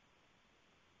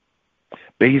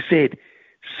 But he said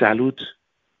salute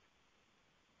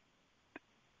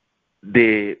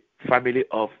the family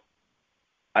of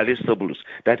Aristobulus.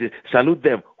 That is, salute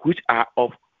them which are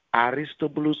of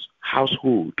Aristobulus'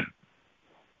 household.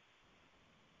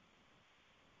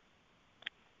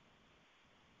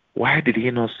 Why did he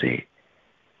not say,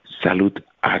 salute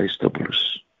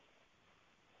Aristobulus?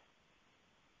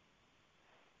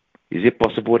 Is it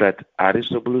possible that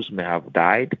Aristobulus may have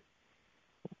died?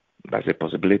 That's a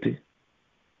possibility.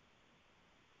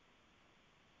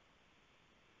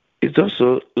 It's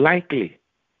also likely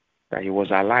that he was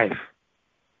alive,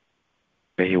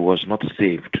 but he was not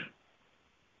saved,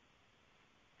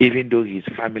 even though his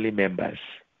family members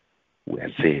were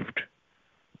saved,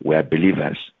 were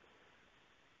believers.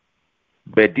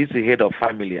 But this head of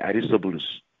family, Aristobulus,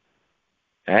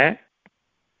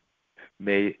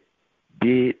 may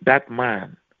be that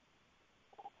man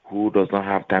who does not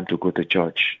have time to go to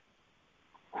church,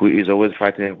 who is always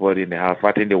fighting everybody in the house,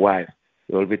 fighting the wife.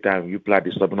 Every time you play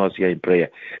disturbing us here in prayer,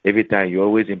 every time you're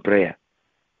always in prayer.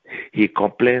 He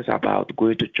complains about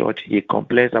going to church. He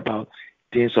complains about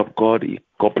things of God. He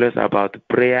complains about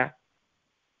prayer.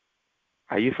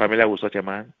 Are you familiar with such a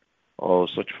man or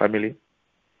such family?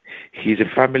 His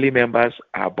family members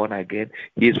are born again.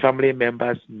 His family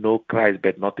members know Christ,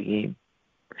 but not him.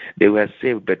 They were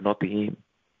saved, but not him.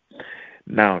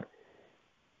 Now,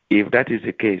 if that is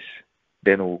the case,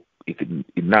 then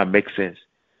it now makes sense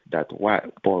that why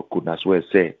Paul could as well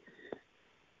say,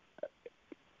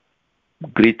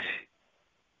 greet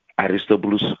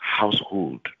Aristobulus'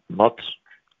 household, not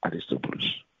Aristobulus.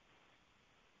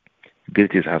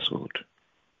 Greet his household.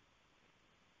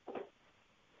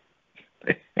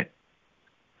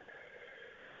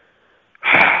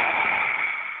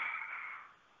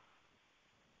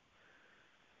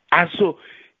 And so,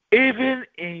 even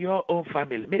in your own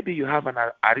family, maybe you have an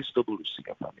Aristobulus in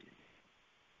your family.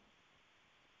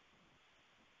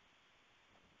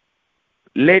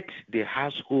 Let the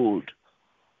household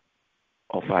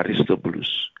of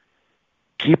Aristobulus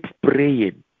keep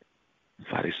praying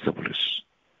for Aristobulus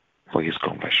for his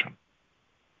conversion.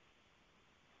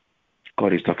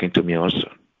 God is talking to me also.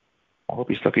 I hope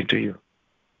he's talking to you.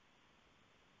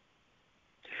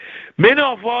 Many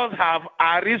of us have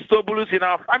Aristobulus in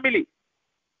our family.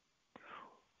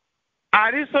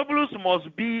 Aristobulus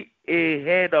must be a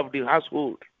head of the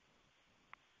household.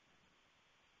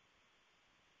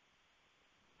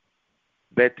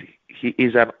 But he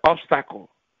is an obstacle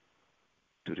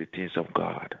to the things of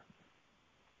God.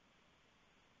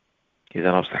 He's an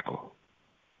obstacle.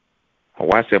 And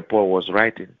while St. Paul was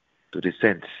writing to the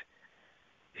saints,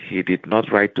 he did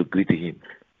not write to greet him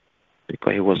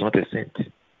because he was not a saint.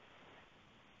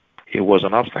 He was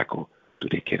an obstacle to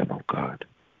the kingdom of God.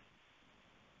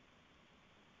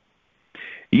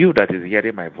 You that is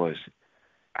hearing my voice,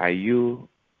 are you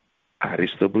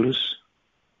Aristobulus?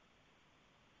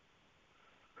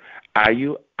 Are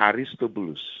you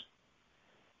Aristobulus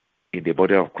in the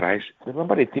body of Christ?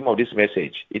 Remember the theme of this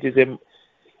message. It is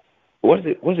what's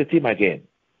the theme again?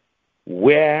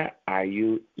 Where are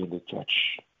you in the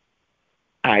church?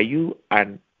 Are you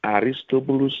an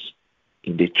Aristobulus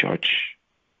in the church?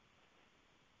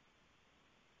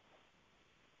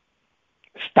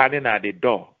 Standing at the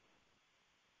door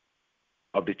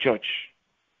of the church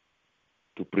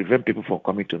to prevent people from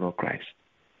coming to know Christ.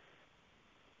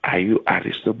 Are you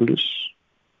Aristobulus?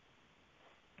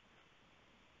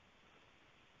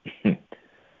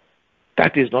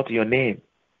 That is not your name,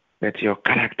 but your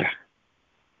character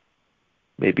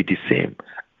may be the same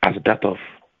as that of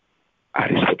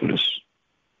Aristobulus.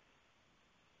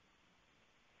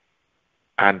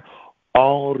 An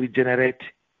unregenerate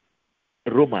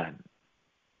Roman.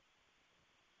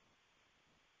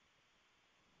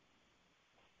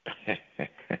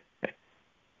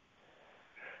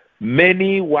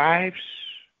 Many wives,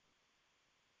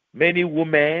 many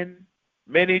women,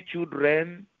 many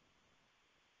children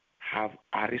have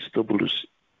Aristobulus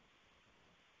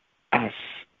as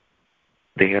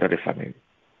the head of the family.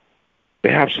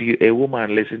 Perhaps a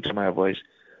woman listen to my voice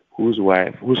whose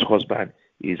husband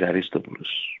is Aristobulus.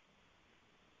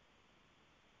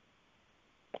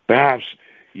 Perhaps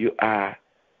you are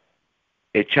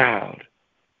a child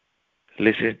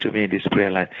listening to me in this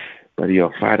prayer line, but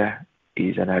your father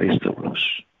is an Aristobulus.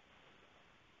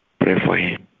 Pray for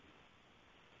him.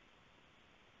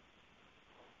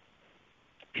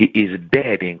 He is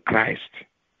dead in Christ.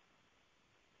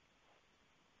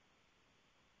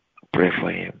 Pray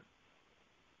for him.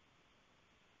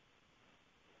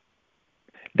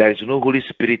 There is no Holy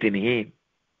Spirit in him.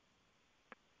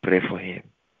 Pray for him.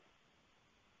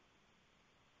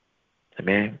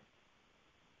 Amen.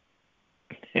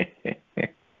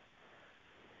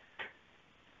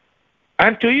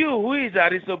 And to you, who is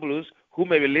Aristobulus, who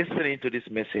may be listening to this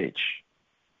message,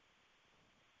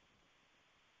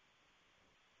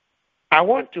 I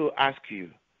want to ask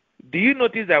you, do you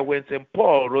notice that when St.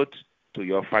 Paul wrote to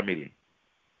your family,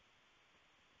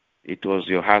 It was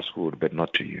your household, but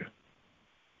not to you.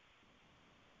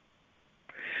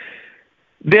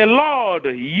 The Lord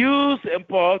used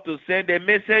Paul to send a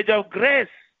message of grace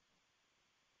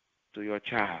to your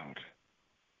child,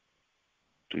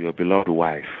 to your beloved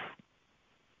wife,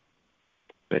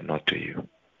 but not to you.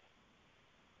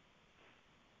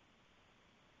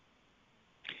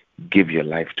 Give your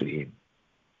life to him.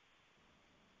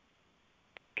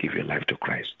 Give your life to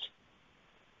Christ.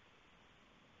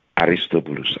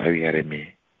 Aristobulus, are you hearing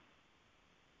me?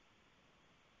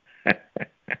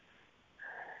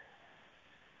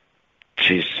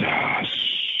 Jesus.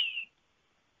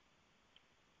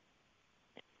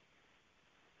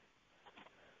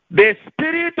 The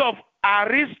spirit of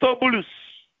Aristobulus,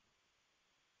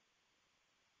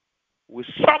 we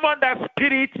summon that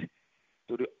spirit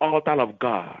to the altar of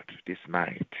God this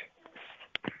night.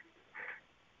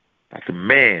 That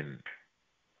men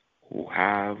who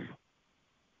have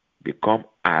become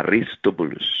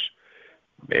Aristobulus,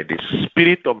 may the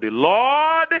Spirit of the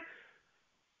Lord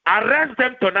arrest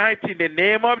them tonight in the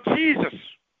name of Jesus,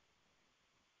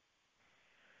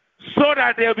 so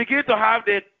that they'll begin to have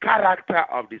the character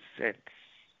of the saints,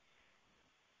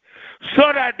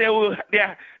 so that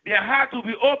their heart will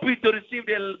be open to receive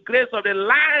the grace of the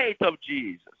light of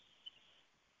Jesus.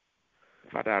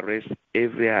 Father, arrest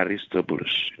every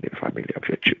Aristobulus in the family of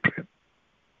your children.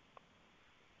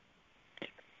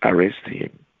 Arrest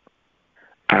him.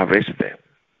 Arrest them.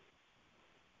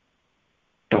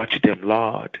 Touch them,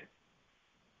 Lord.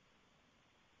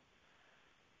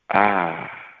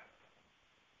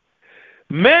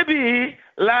 Maybe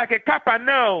like a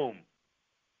Capernaum,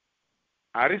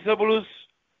 Aristobulus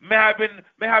may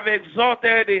have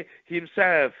exalted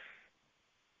himself,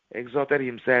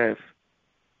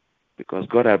 because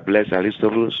God has blessed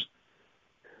Aristobulus.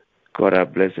 God has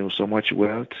blessed him so much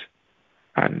wealth,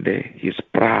 and he's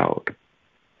proud.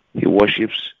 He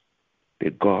worships the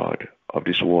God of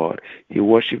this world. He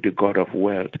worships the God of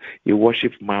wealth. He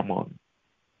worships Mammon.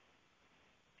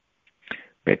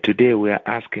 But today we are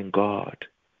asking God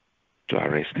to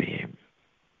arrest him.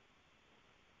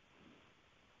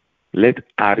 Let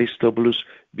Aristobulus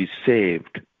be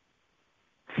saved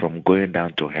from going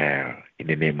down to hell in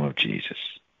the name of Jesus.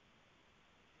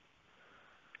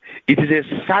 It is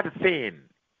a sad thing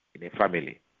in a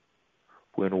family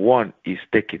when one is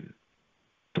taken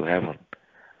to heaven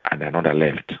and another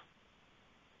left.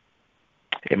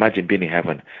 Imagine being in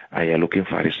heaven and you're looking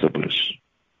for Aristobulus.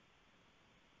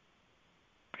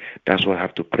 That's why I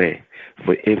have to pray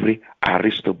for every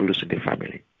Aristobulus in the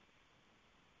family.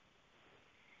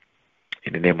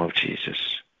 In the name of Jesus.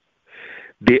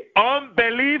 The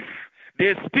unbelief,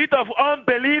 the spirit of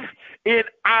unbelief in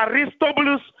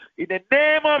Aristobulus, in the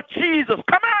name of Jesus,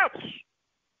 come out!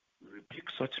 Rebuke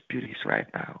such spirits right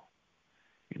now.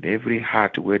 In every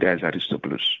heart where there is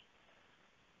Aristobulus,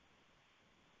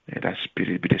 let that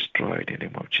spirit be destroyed in the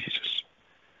name of Jesus.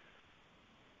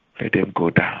 Let them go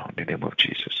down in the name of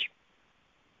Jesus.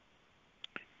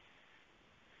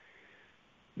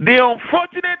 The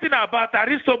unfortunate thing about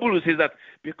Aristobulus is that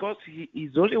because he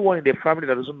is the only one in the family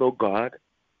that doesn't know God,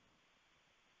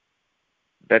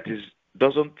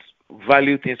 doesn't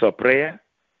value things of prayer,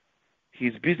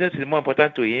 his business is more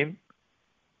important to him,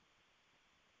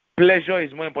 pleasure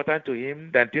is more important to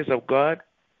him than things of God,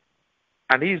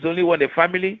 and he is the only one in the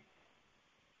family.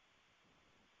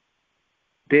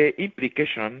 The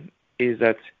implication is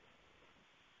that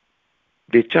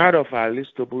the child of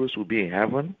Aristobulus will be in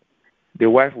heaven, the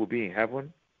wife will be in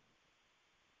heaven,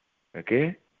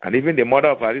 okay? And even the mother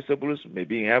of Aristobulus may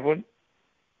be in heaven,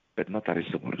 but not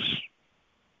Aristobulus.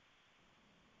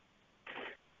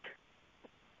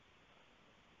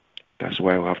 That's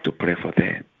why we have to pray for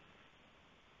them.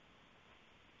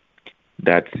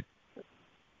 That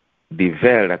the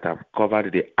veil that have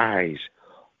covered the eyes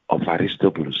of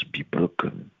Aristobulus be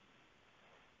broken.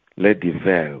 Let the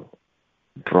veil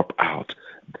drop out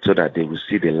so that they will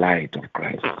see the light of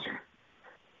Christ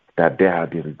that they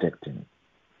have been rejecting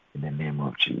in the name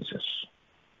of Jesus.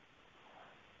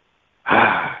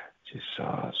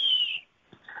 Jesus.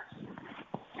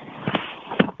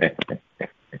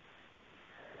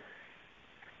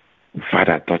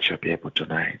 Father, touch your people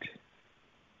tonight.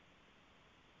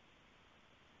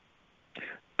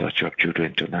 Touch your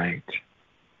children tonight.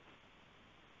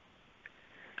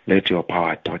 Let your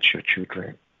power touch your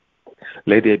children.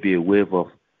 Let there be a wave of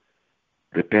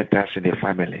repentance in the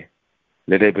family.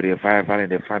 Let there be revival in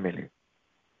the family.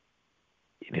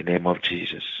 In the name of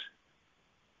Jesus.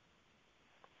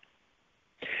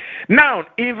 Now,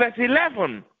 in verse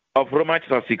 11 of Romans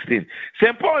 16,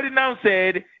 St. Paul now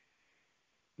said,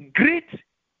 greet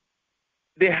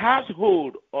the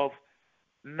household of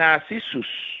Narcissus.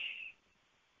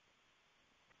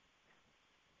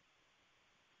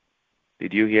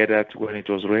 Did you hear that when it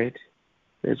was read?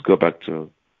 Let's go back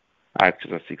to Acts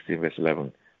 16, verse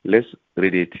 11. Let's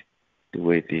read it the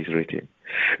way it is written.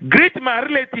 Greet my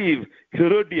relative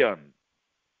Herodion.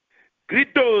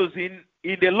 Greet those in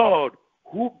the Lord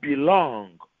who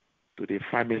belong to the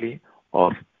family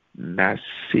of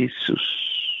Narcissus.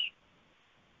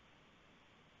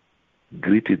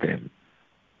 Greet them.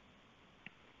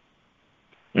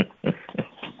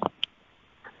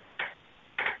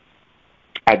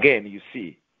 Again, you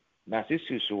see,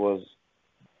 Narcissus was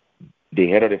the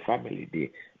head of the family,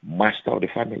 the master of the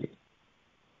family.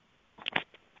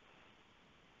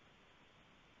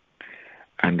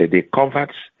 And the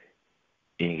converts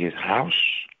in his house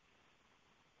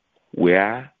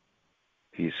were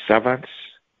his servants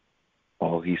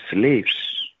or his slaves.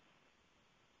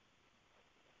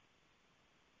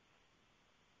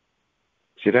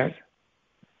 See that?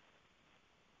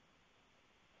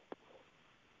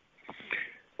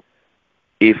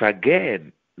 If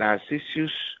again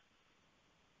Narcissus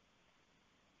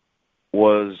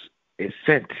was a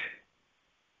saint,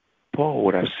 Paul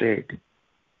would have said,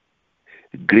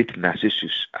 greet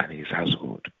Narcissus and his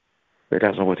household. But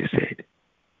that's not what he said.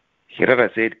 He rather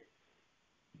said,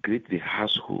 greet the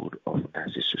household of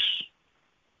Narcissus.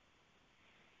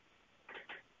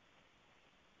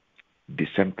 The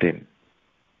same thing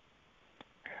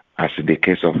as in the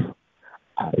case of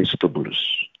Aristobulus.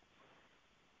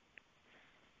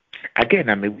 Again,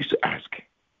 I may wish to ask,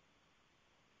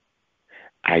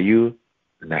 are you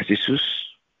Narcissus?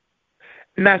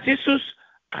 Narcissus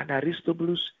and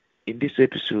Aristobulus in this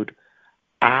episode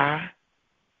are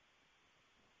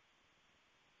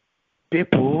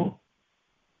people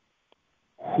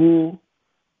who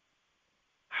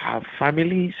have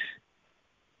families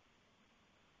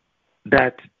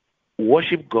that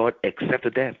worship God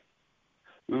except them,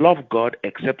 love God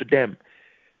except them,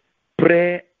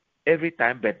 pray every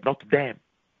time but not them.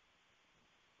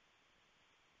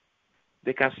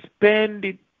 They can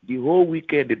spend the whole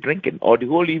weekend drinking or the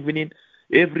whole evening,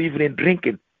 every evening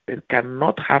drinking. They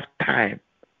cannot have time,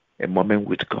 a moment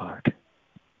with God.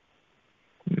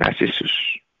 Narcissus.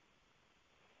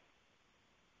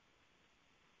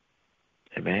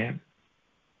 Amen.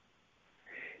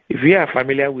 If you are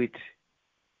familiar with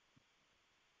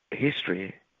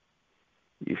history,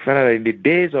 you find that in the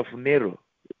days of Nero,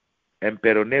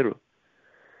 Emperor Nero,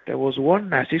 there was one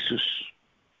Narcissus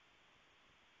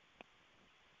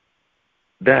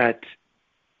that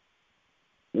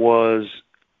was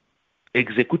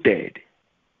executed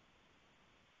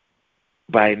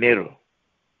by Nero.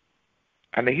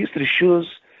 And the history shows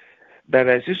that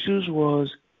Narcissus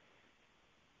was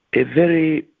a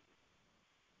very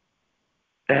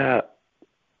a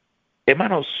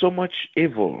man of so much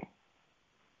evil,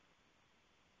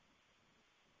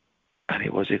 and he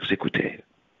was executed.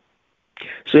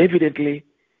 So evidently,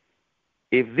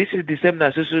 if this is the same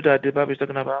Narcissus that the Bible is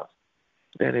talking about,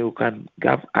 then you can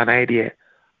have an idea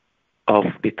of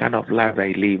the kind of life that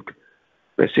he lived.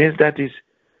 But since that is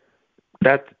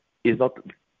not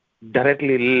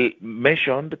directly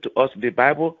mentioned to us in the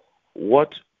Bible,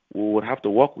 what we would have to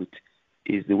work with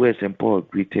is the way St. Paul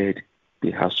greeted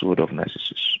the household of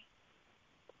Narcissus.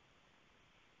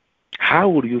 How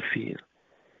would you feel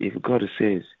if God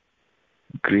says,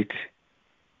 greet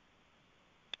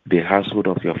the household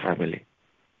of your family,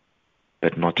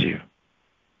 but not you?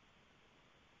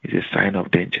 It's a sign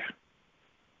of danger.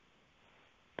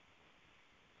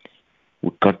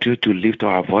 We continue to lift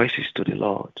our voices to the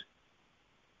Lord.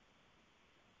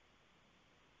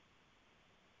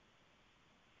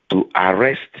 To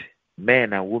arrest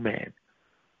men and women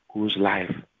whose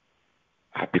life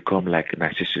have become like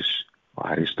Narcissus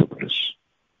or Aristobulus.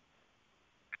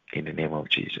 In the name of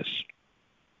Jesus.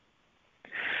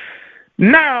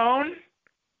 Now,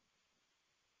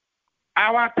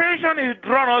 our attention is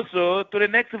drawn also to the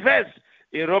next verse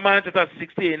in Romans chapter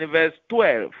 16, verse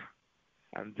 12.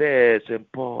 And there St.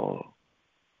 Paul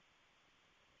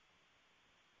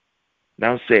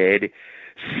now said,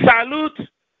 salute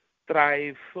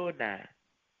Tryphona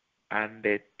and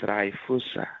the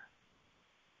Tryphosa,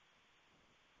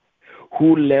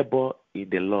 who labor in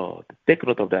the Lord. Take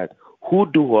note of that. Who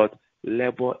do what?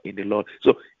 Labor in the Lord.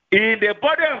 So, in the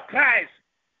body of Christ,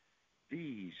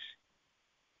 these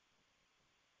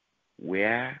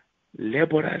were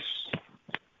laborers,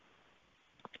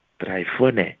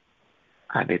 Tryphone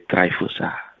and the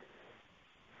Tryphosa,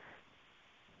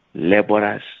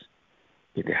 laborers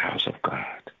in the house of God.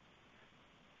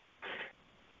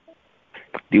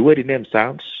 The way the name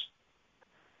sounds,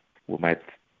 we might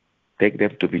take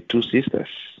them to be two sisters.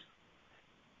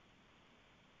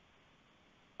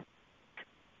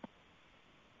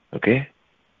 Okay?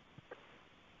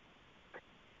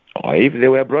 Or if they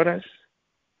were brothers,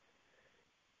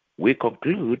 we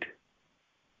conclude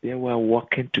they were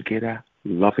working together,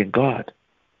 loving God.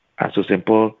 As so St.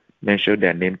 Paul mentioned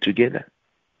their name together.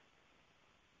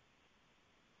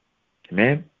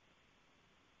 Amen?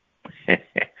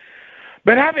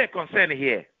 But I have a concern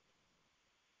here.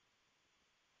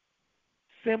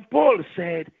 St. Paul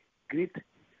said, greet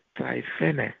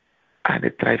Tryphena and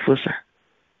Tryphosa.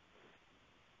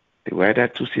 They were either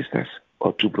two sisters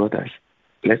or two brothers.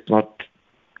 Let's not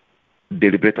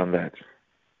deliberate on that.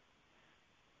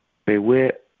 But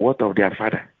what of their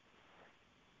father?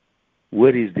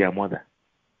 Where is their mother?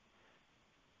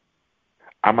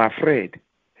 I'm afraid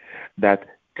that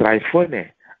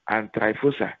Tryphena and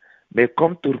Tryphosa may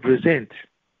come to represent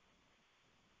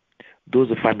those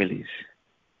families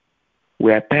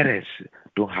where parents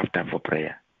don't have time for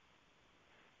prayer,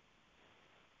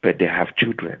 but they have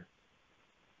children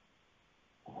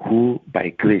who, by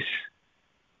grace,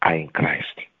 are in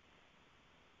Christ.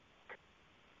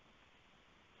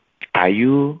 Are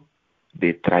you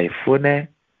the Tryphona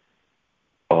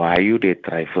or are you the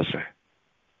Tryphosa?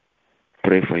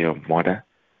 Pray for your mother,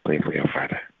 pray for your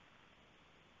father.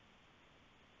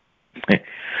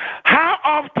 How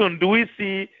often do we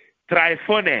see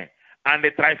Tryphona and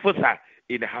the Tryphosa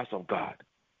in the house of God?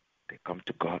 They come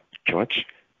to God, church,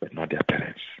 but not their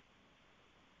parents.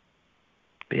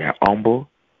 They are humble,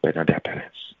 but not their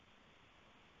parents.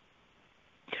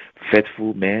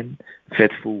 Faithful men,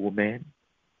 faithful women,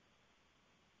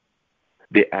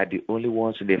 they are the only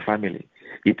ones in the family.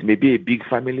 It may be a big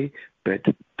family, but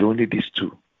only these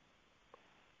two.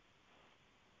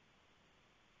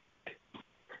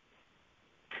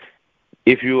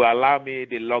 If you allow me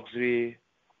the luxury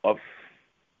of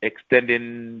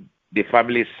extending the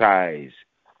family size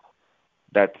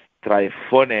that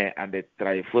Tryphona and the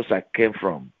Tryphosa came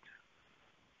from,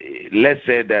 let's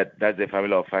say that that's a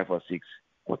family of 5 or 6.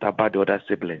 What about the other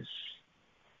siblings?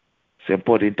 St.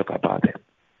 Paul didn't talk about them.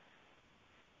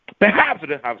 Perhaps we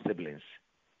don't have siblings.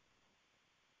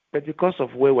 But because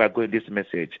of where we are going this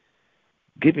message,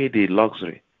 give me the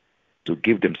luxury to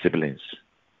give them siblings.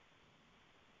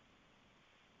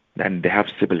 And they have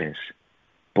siblings.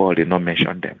 Paul did not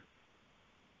mention them.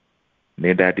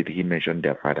 Neither did he mention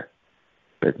their father,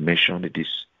 but mentioned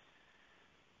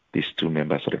these two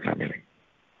members of the family.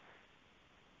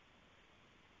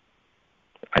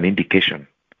 An indication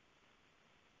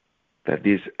that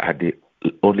these are the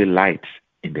only lights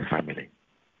in the family.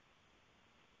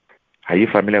 Are you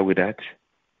familiar with that?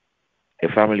 A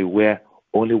family where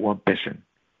only one person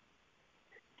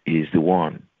is the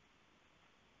one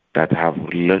that have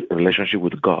relationship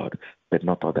with God, but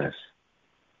not others.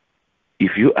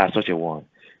 If you are such a one,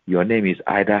 your name is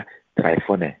either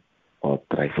Tryphona or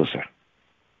Tryphosa.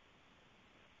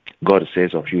 God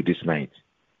says of you this night,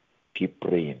 keep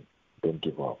praying. Don't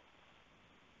give up.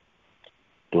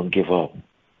 Don't give up.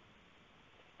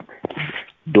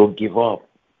 Don't give up.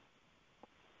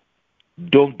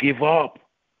 Don't give up.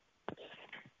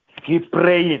 Keep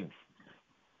praying.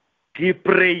 Keep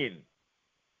praying.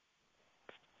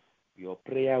 Your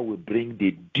prayer will bring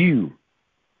the dew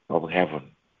of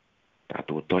heaven that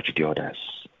will touch the others.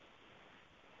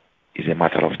 It's a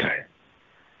matter of time.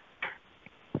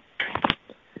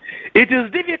 It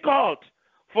is difficult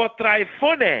for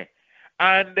Tryphona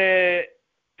and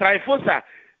Tryphosa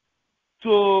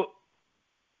to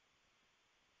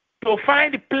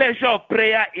find the pleasure of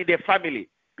prayer in the family,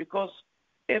 because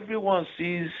everyone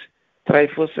sees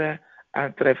Tryphosa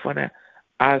and Tryphona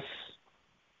as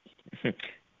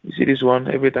you see this one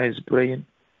every time he's praying.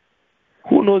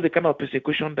 Who knows the kind of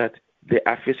persecution that they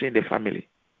are facing in the family?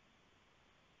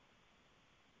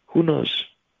 Who knows?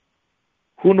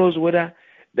 Who knows whether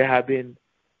they have been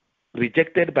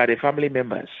rejected by the family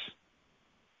members?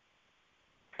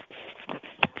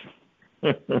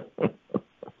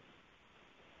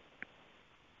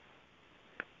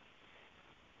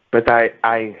 But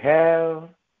I hail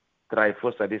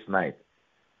Tryphosa this night.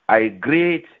 I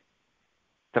greet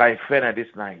Tryphena this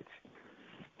night.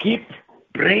 Keep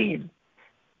praying.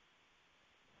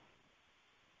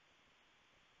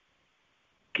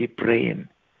 Keep praying.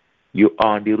 You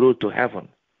are on the road to heaven.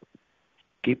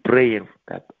 Keep praying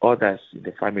that others in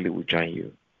the family will join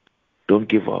you. Don't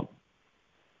give up.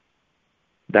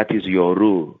 That is your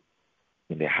role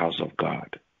in the house of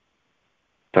God.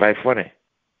 Tryphona,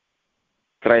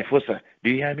 Tryphosa, do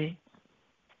you hear me?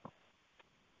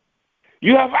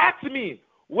 You have asked me,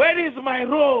 where is my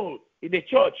role in the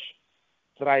church?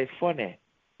 Tryphona,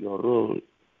 your role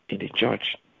in the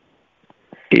church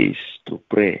is to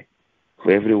pray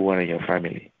for everyone in your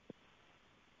family.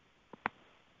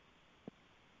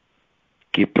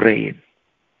 Keep praying.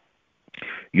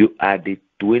 You are the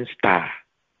twin star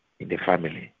in the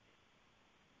family.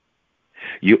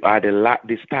 You are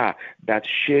the star that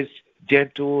sheds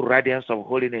gentle radiance of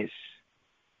holiness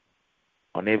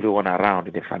on everyone around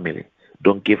in the family.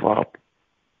 Don't give up.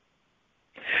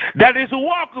 There is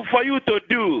work for you to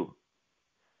do.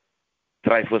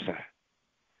 Tryphosa.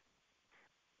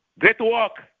 Great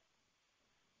work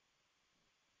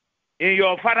in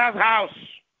your father's house.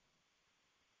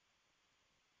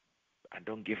 And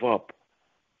don't give up.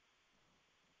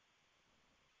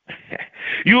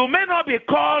 You may not be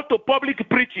called to public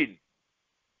preaching.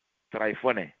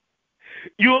 Tryphone.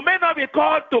 You may not be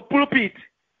called to pulpit.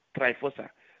 Tryphosa.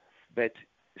 But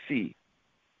see,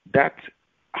 that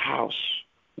house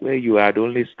where you are the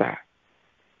only star,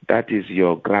 that is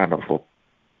your ground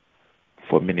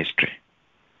for ministry.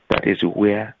 That is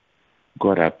where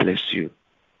God has placed you,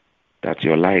 that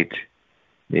your light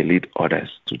may lead others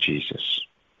to Jesus.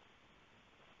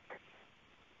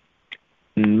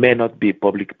 May not be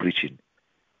public preaching,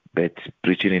 but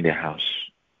preaching in the house.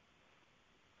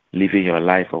 Living your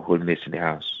life of holiness in the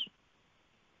house.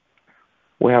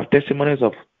 We have testimonies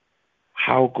of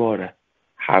how God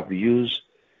have used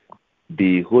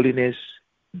the holiness,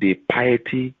 the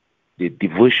piety, the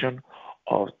devotion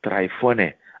of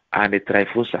Tryphone and the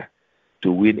Tryphosa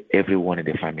to win everyone in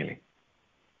the family.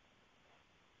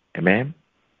 Amen?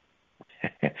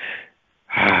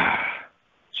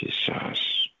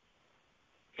 Jesus.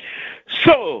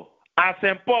 So, as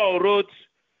St. Paul wrote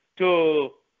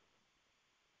to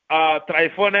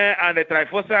Tryphone and the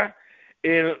Tryphosa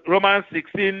in Romans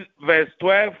 16 verse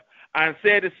 12 and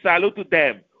said, salute to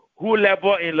them who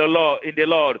labor in the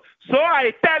Lord. So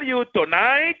I tell you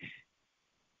tonight,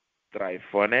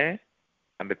 Tryphone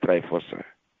and the Tryphosa,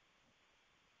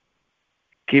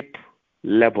 keep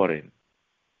laboring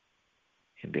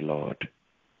in the Lord.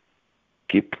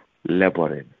 Keep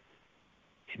laboring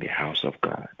in the house of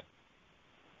God.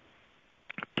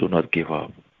 Do not give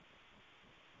up.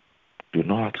 Do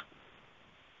not.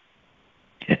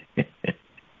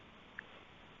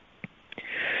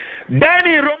 Then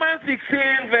in Romans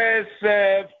 16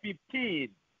 verse 15,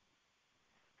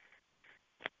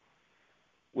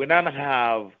 we now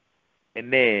have a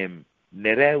name,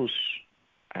 Nereus,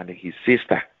 and his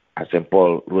sister, as St.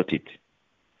 Paul wrote it.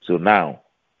 So now,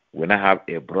 we now have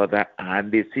a brother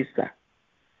and a sister.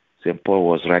 St. Paul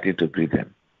was writing to greet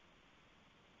them.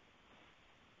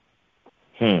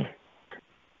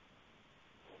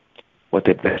 What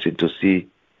a blessing to see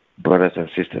brothers and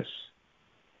sisters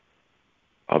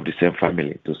of the same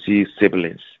family, to see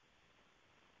siblings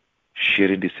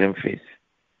sharing the same faith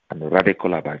and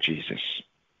radical about Jesus.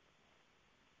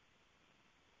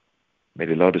 May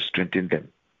the Lord strengthen them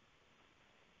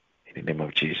in the name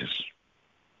of Jesus.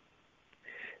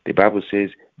 The Bible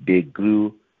says they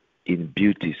grew in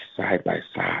beauty side by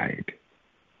side.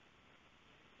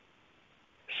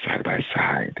 Side by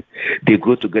side. They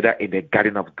grow together in the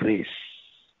garden of grace.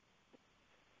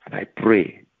 And I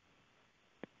pray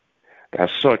that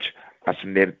such as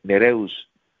Nereus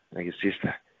and his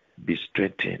sister be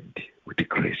strengthened with the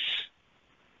grace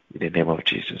in the name of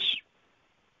Jesus.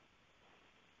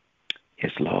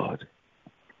 Yes, Lord.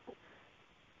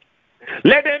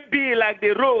 Let them be like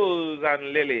the rose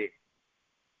and lily.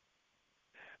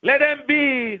 Let them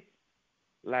be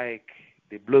like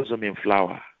the blossoming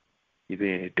flower, even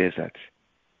in the desert,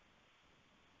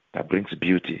 that brings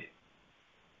beauty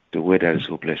to where there is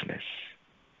hopelessness.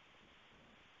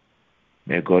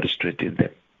 May God strengthen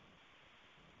them.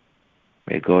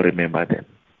 May God remember them.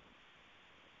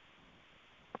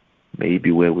 May He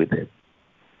be well with them.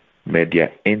 May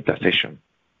their intercession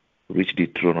reach the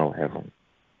throne of heaven.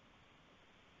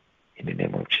 In the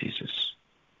name of Jesus.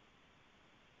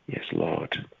 Yes,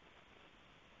 Lord.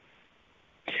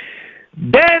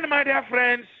 Then, my dear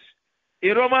friends,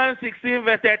 in Romans 16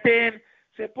 verse 13,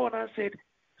 St. Paul said,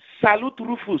 salute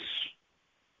Rufus,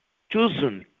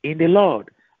 chosen in the Lord,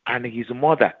 and his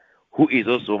mother, who is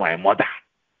also my mother.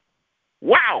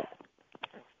 Wow!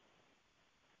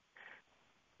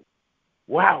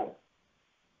 Wow!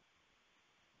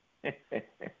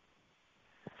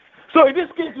 So in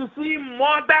this case, you see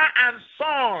mother and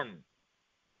son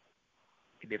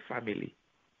in the family.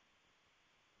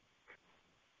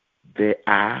 They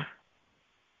are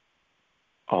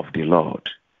of the Lord.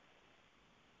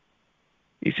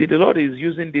 You see, the Lord is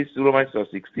using this Romans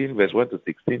 16, verse 1 to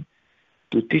 16,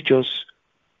 to teach us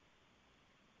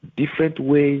different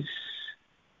ways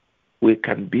we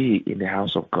can be in the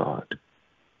house of God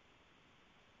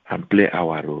and play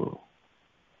our role.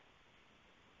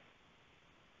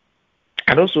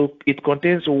 And also, it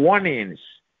contains warnings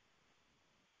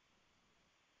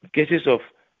cases of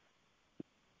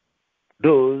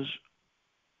those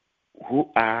who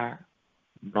are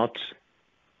not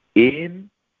in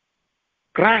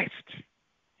Christ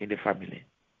in the family.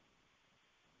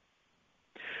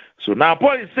 So now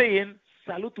Paul is saying,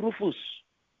 salute Rufus,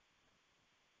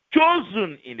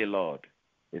 chosen in the Lord,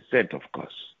 a saint, of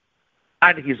course,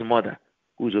 and his mother,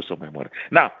 who is also my mother.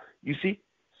 Now, you see,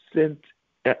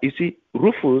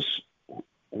 Rufus,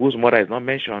 whose mother is not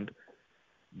mentioned,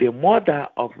 the mother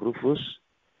of Rufus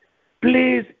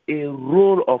plays a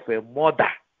role of a mother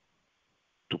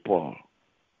to Paul.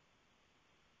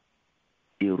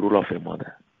 A role of a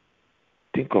mother.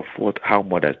 Think of how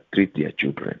mothers treat their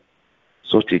children.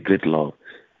 Such a great love.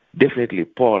 Definitely,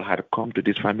 Paul had come to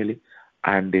this family,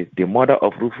 and the mother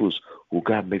of Rufus would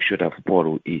go and make sure that Paul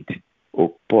will eat,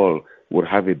 or Paul would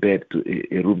have a bed,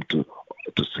 a room to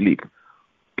sleep.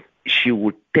 She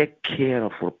would take care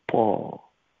of Paul,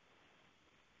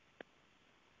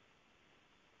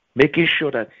 making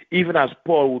sure that even as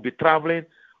Paul will be traveling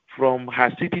from her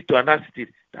city to another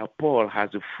city, that Paul has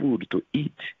food to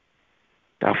eat,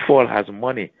 that Paul has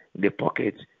money in the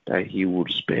pocket that he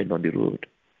would spend on the road,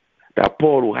 that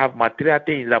Paul will have material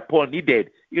things that Paul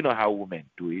needed. You know how women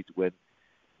do it when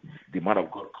the man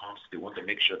of God comes. They want to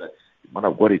make sure that the man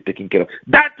of God is taken care of.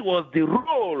 That was the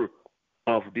role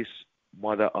of this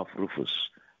mother of Rufus.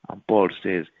 And Paul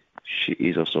says, she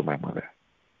is also my mother.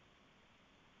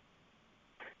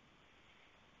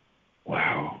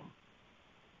 Wow.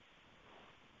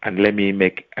 And let me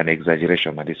make an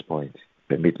exaggeration at this point.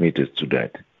 Permit me to do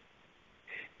that.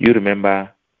 You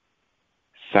remember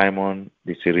Simon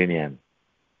the Cyrenian,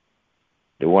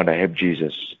 the one that helped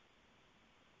Jesus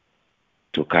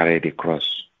to carry the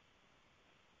cross.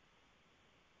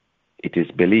 It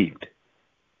is believed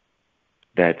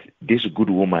that this good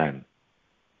woman,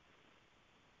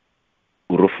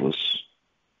 the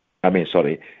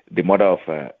mother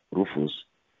of Rufus,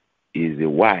 is the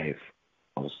wife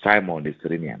of Simon the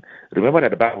Cyrenian. Remember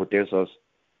that the Bible tells us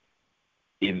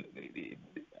in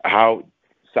how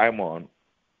Simon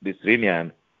the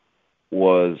Cyrenian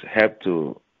was asked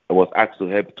to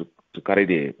help to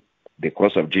carry the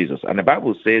cross of Jesus, and the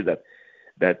Bible says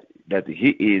that he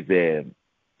is the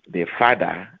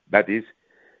father. That is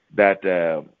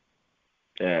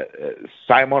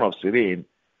Simon of Cyrene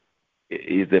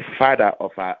is the father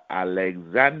of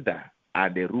Alexander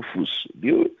and the Rufus. Do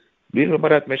you remember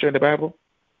that mentioned in the Bible?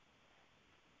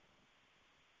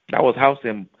 That was how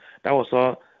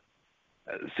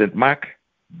St. Mark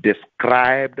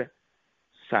described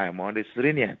Simon the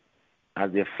Cyrenian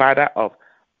as the father of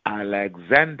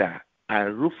Alexander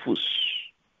and Rufus.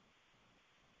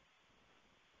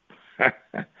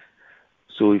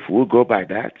 So if we go by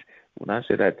that, we now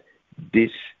say that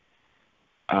this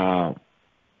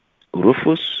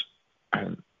Rufus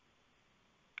and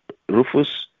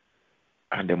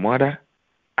the mother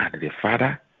and the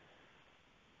father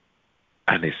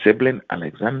and the sibling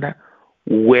Alexander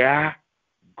were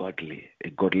godly, a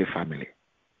godly family.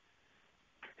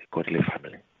 A godly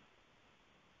family.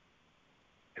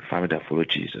 A family that followed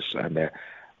Jesus. And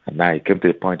now it came to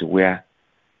the point where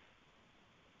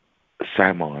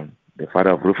Simon, the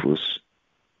father of Rufus,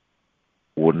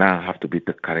 would now have to be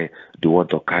to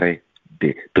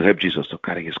help Jesus to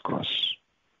carry his cross.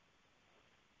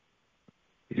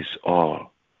 It is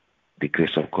all the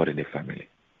grace of God in the family.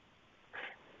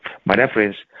 My dear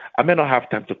friends, I may not have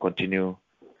time to continue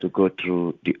to go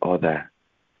through the other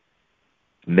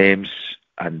names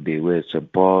and the way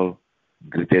St. Paul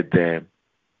greeted them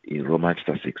in Romans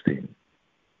chapter 16.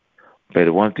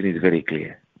 But one thing is very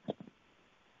clear,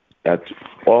 that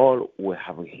all we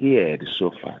have heard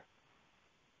so far,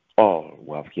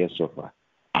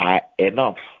 are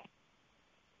enough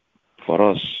for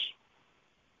us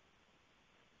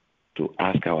to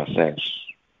ask ourselves,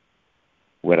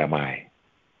 where am I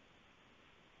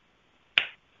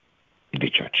in the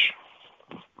church?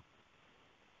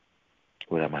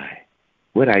 Where am I?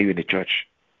 Where are you in the church?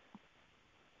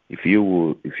 If you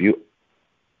were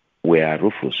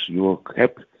Rufus, you will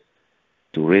help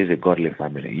to raise a godly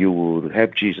family. You will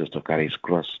help Jesus to carry his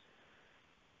cross.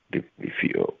 If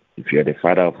you're the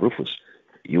father of Rufus,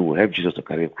 you will help Jesus to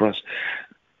carry a cross.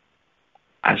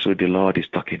 And so the Lord is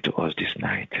talking to us this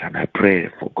night, and I pray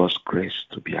for God's grace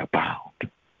to be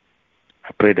abound.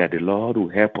 I pray that the Lord will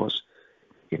help us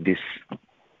in this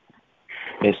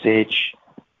message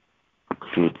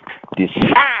to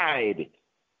decide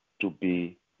to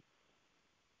be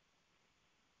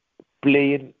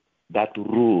playing that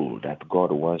role that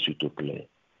God wants you to play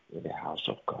in the house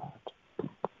of God.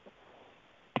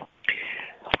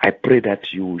 I pray that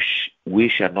we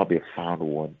shall not be found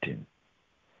wanting,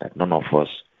 that none of us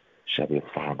shall be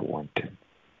found wanting.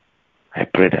 I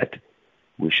pray that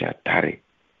we shall tarry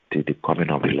till the coming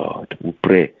of the Lord. We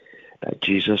pray that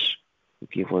Jesus will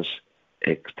give us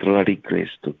extraordinary grace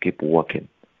to keep walking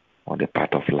on the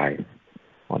path of life,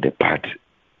 on the path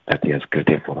that He has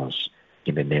created for us,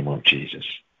 in the name of Jesus.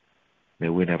 May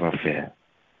we never fail.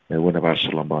 May we never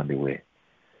slumber on the way.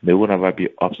 May we never be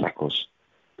obstacles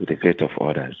to the faith of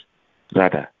others.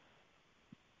 Rather,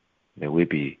 may we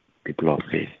be people of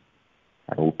faith.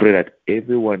 And we pray that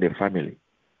everyone in the family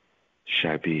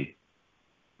shall be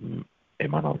a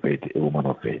man of faith, a woman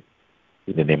of faith,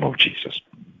 in the name of Jesus.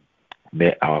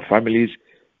 May our families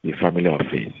be family of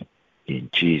faith. In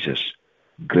Jesus'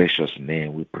 gracious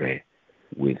name we pray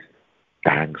with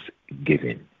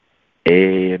thanksgiving.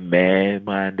 Amen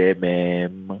and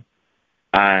amen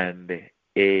and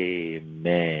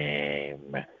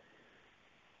amen.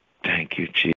 Thank you, Jesus.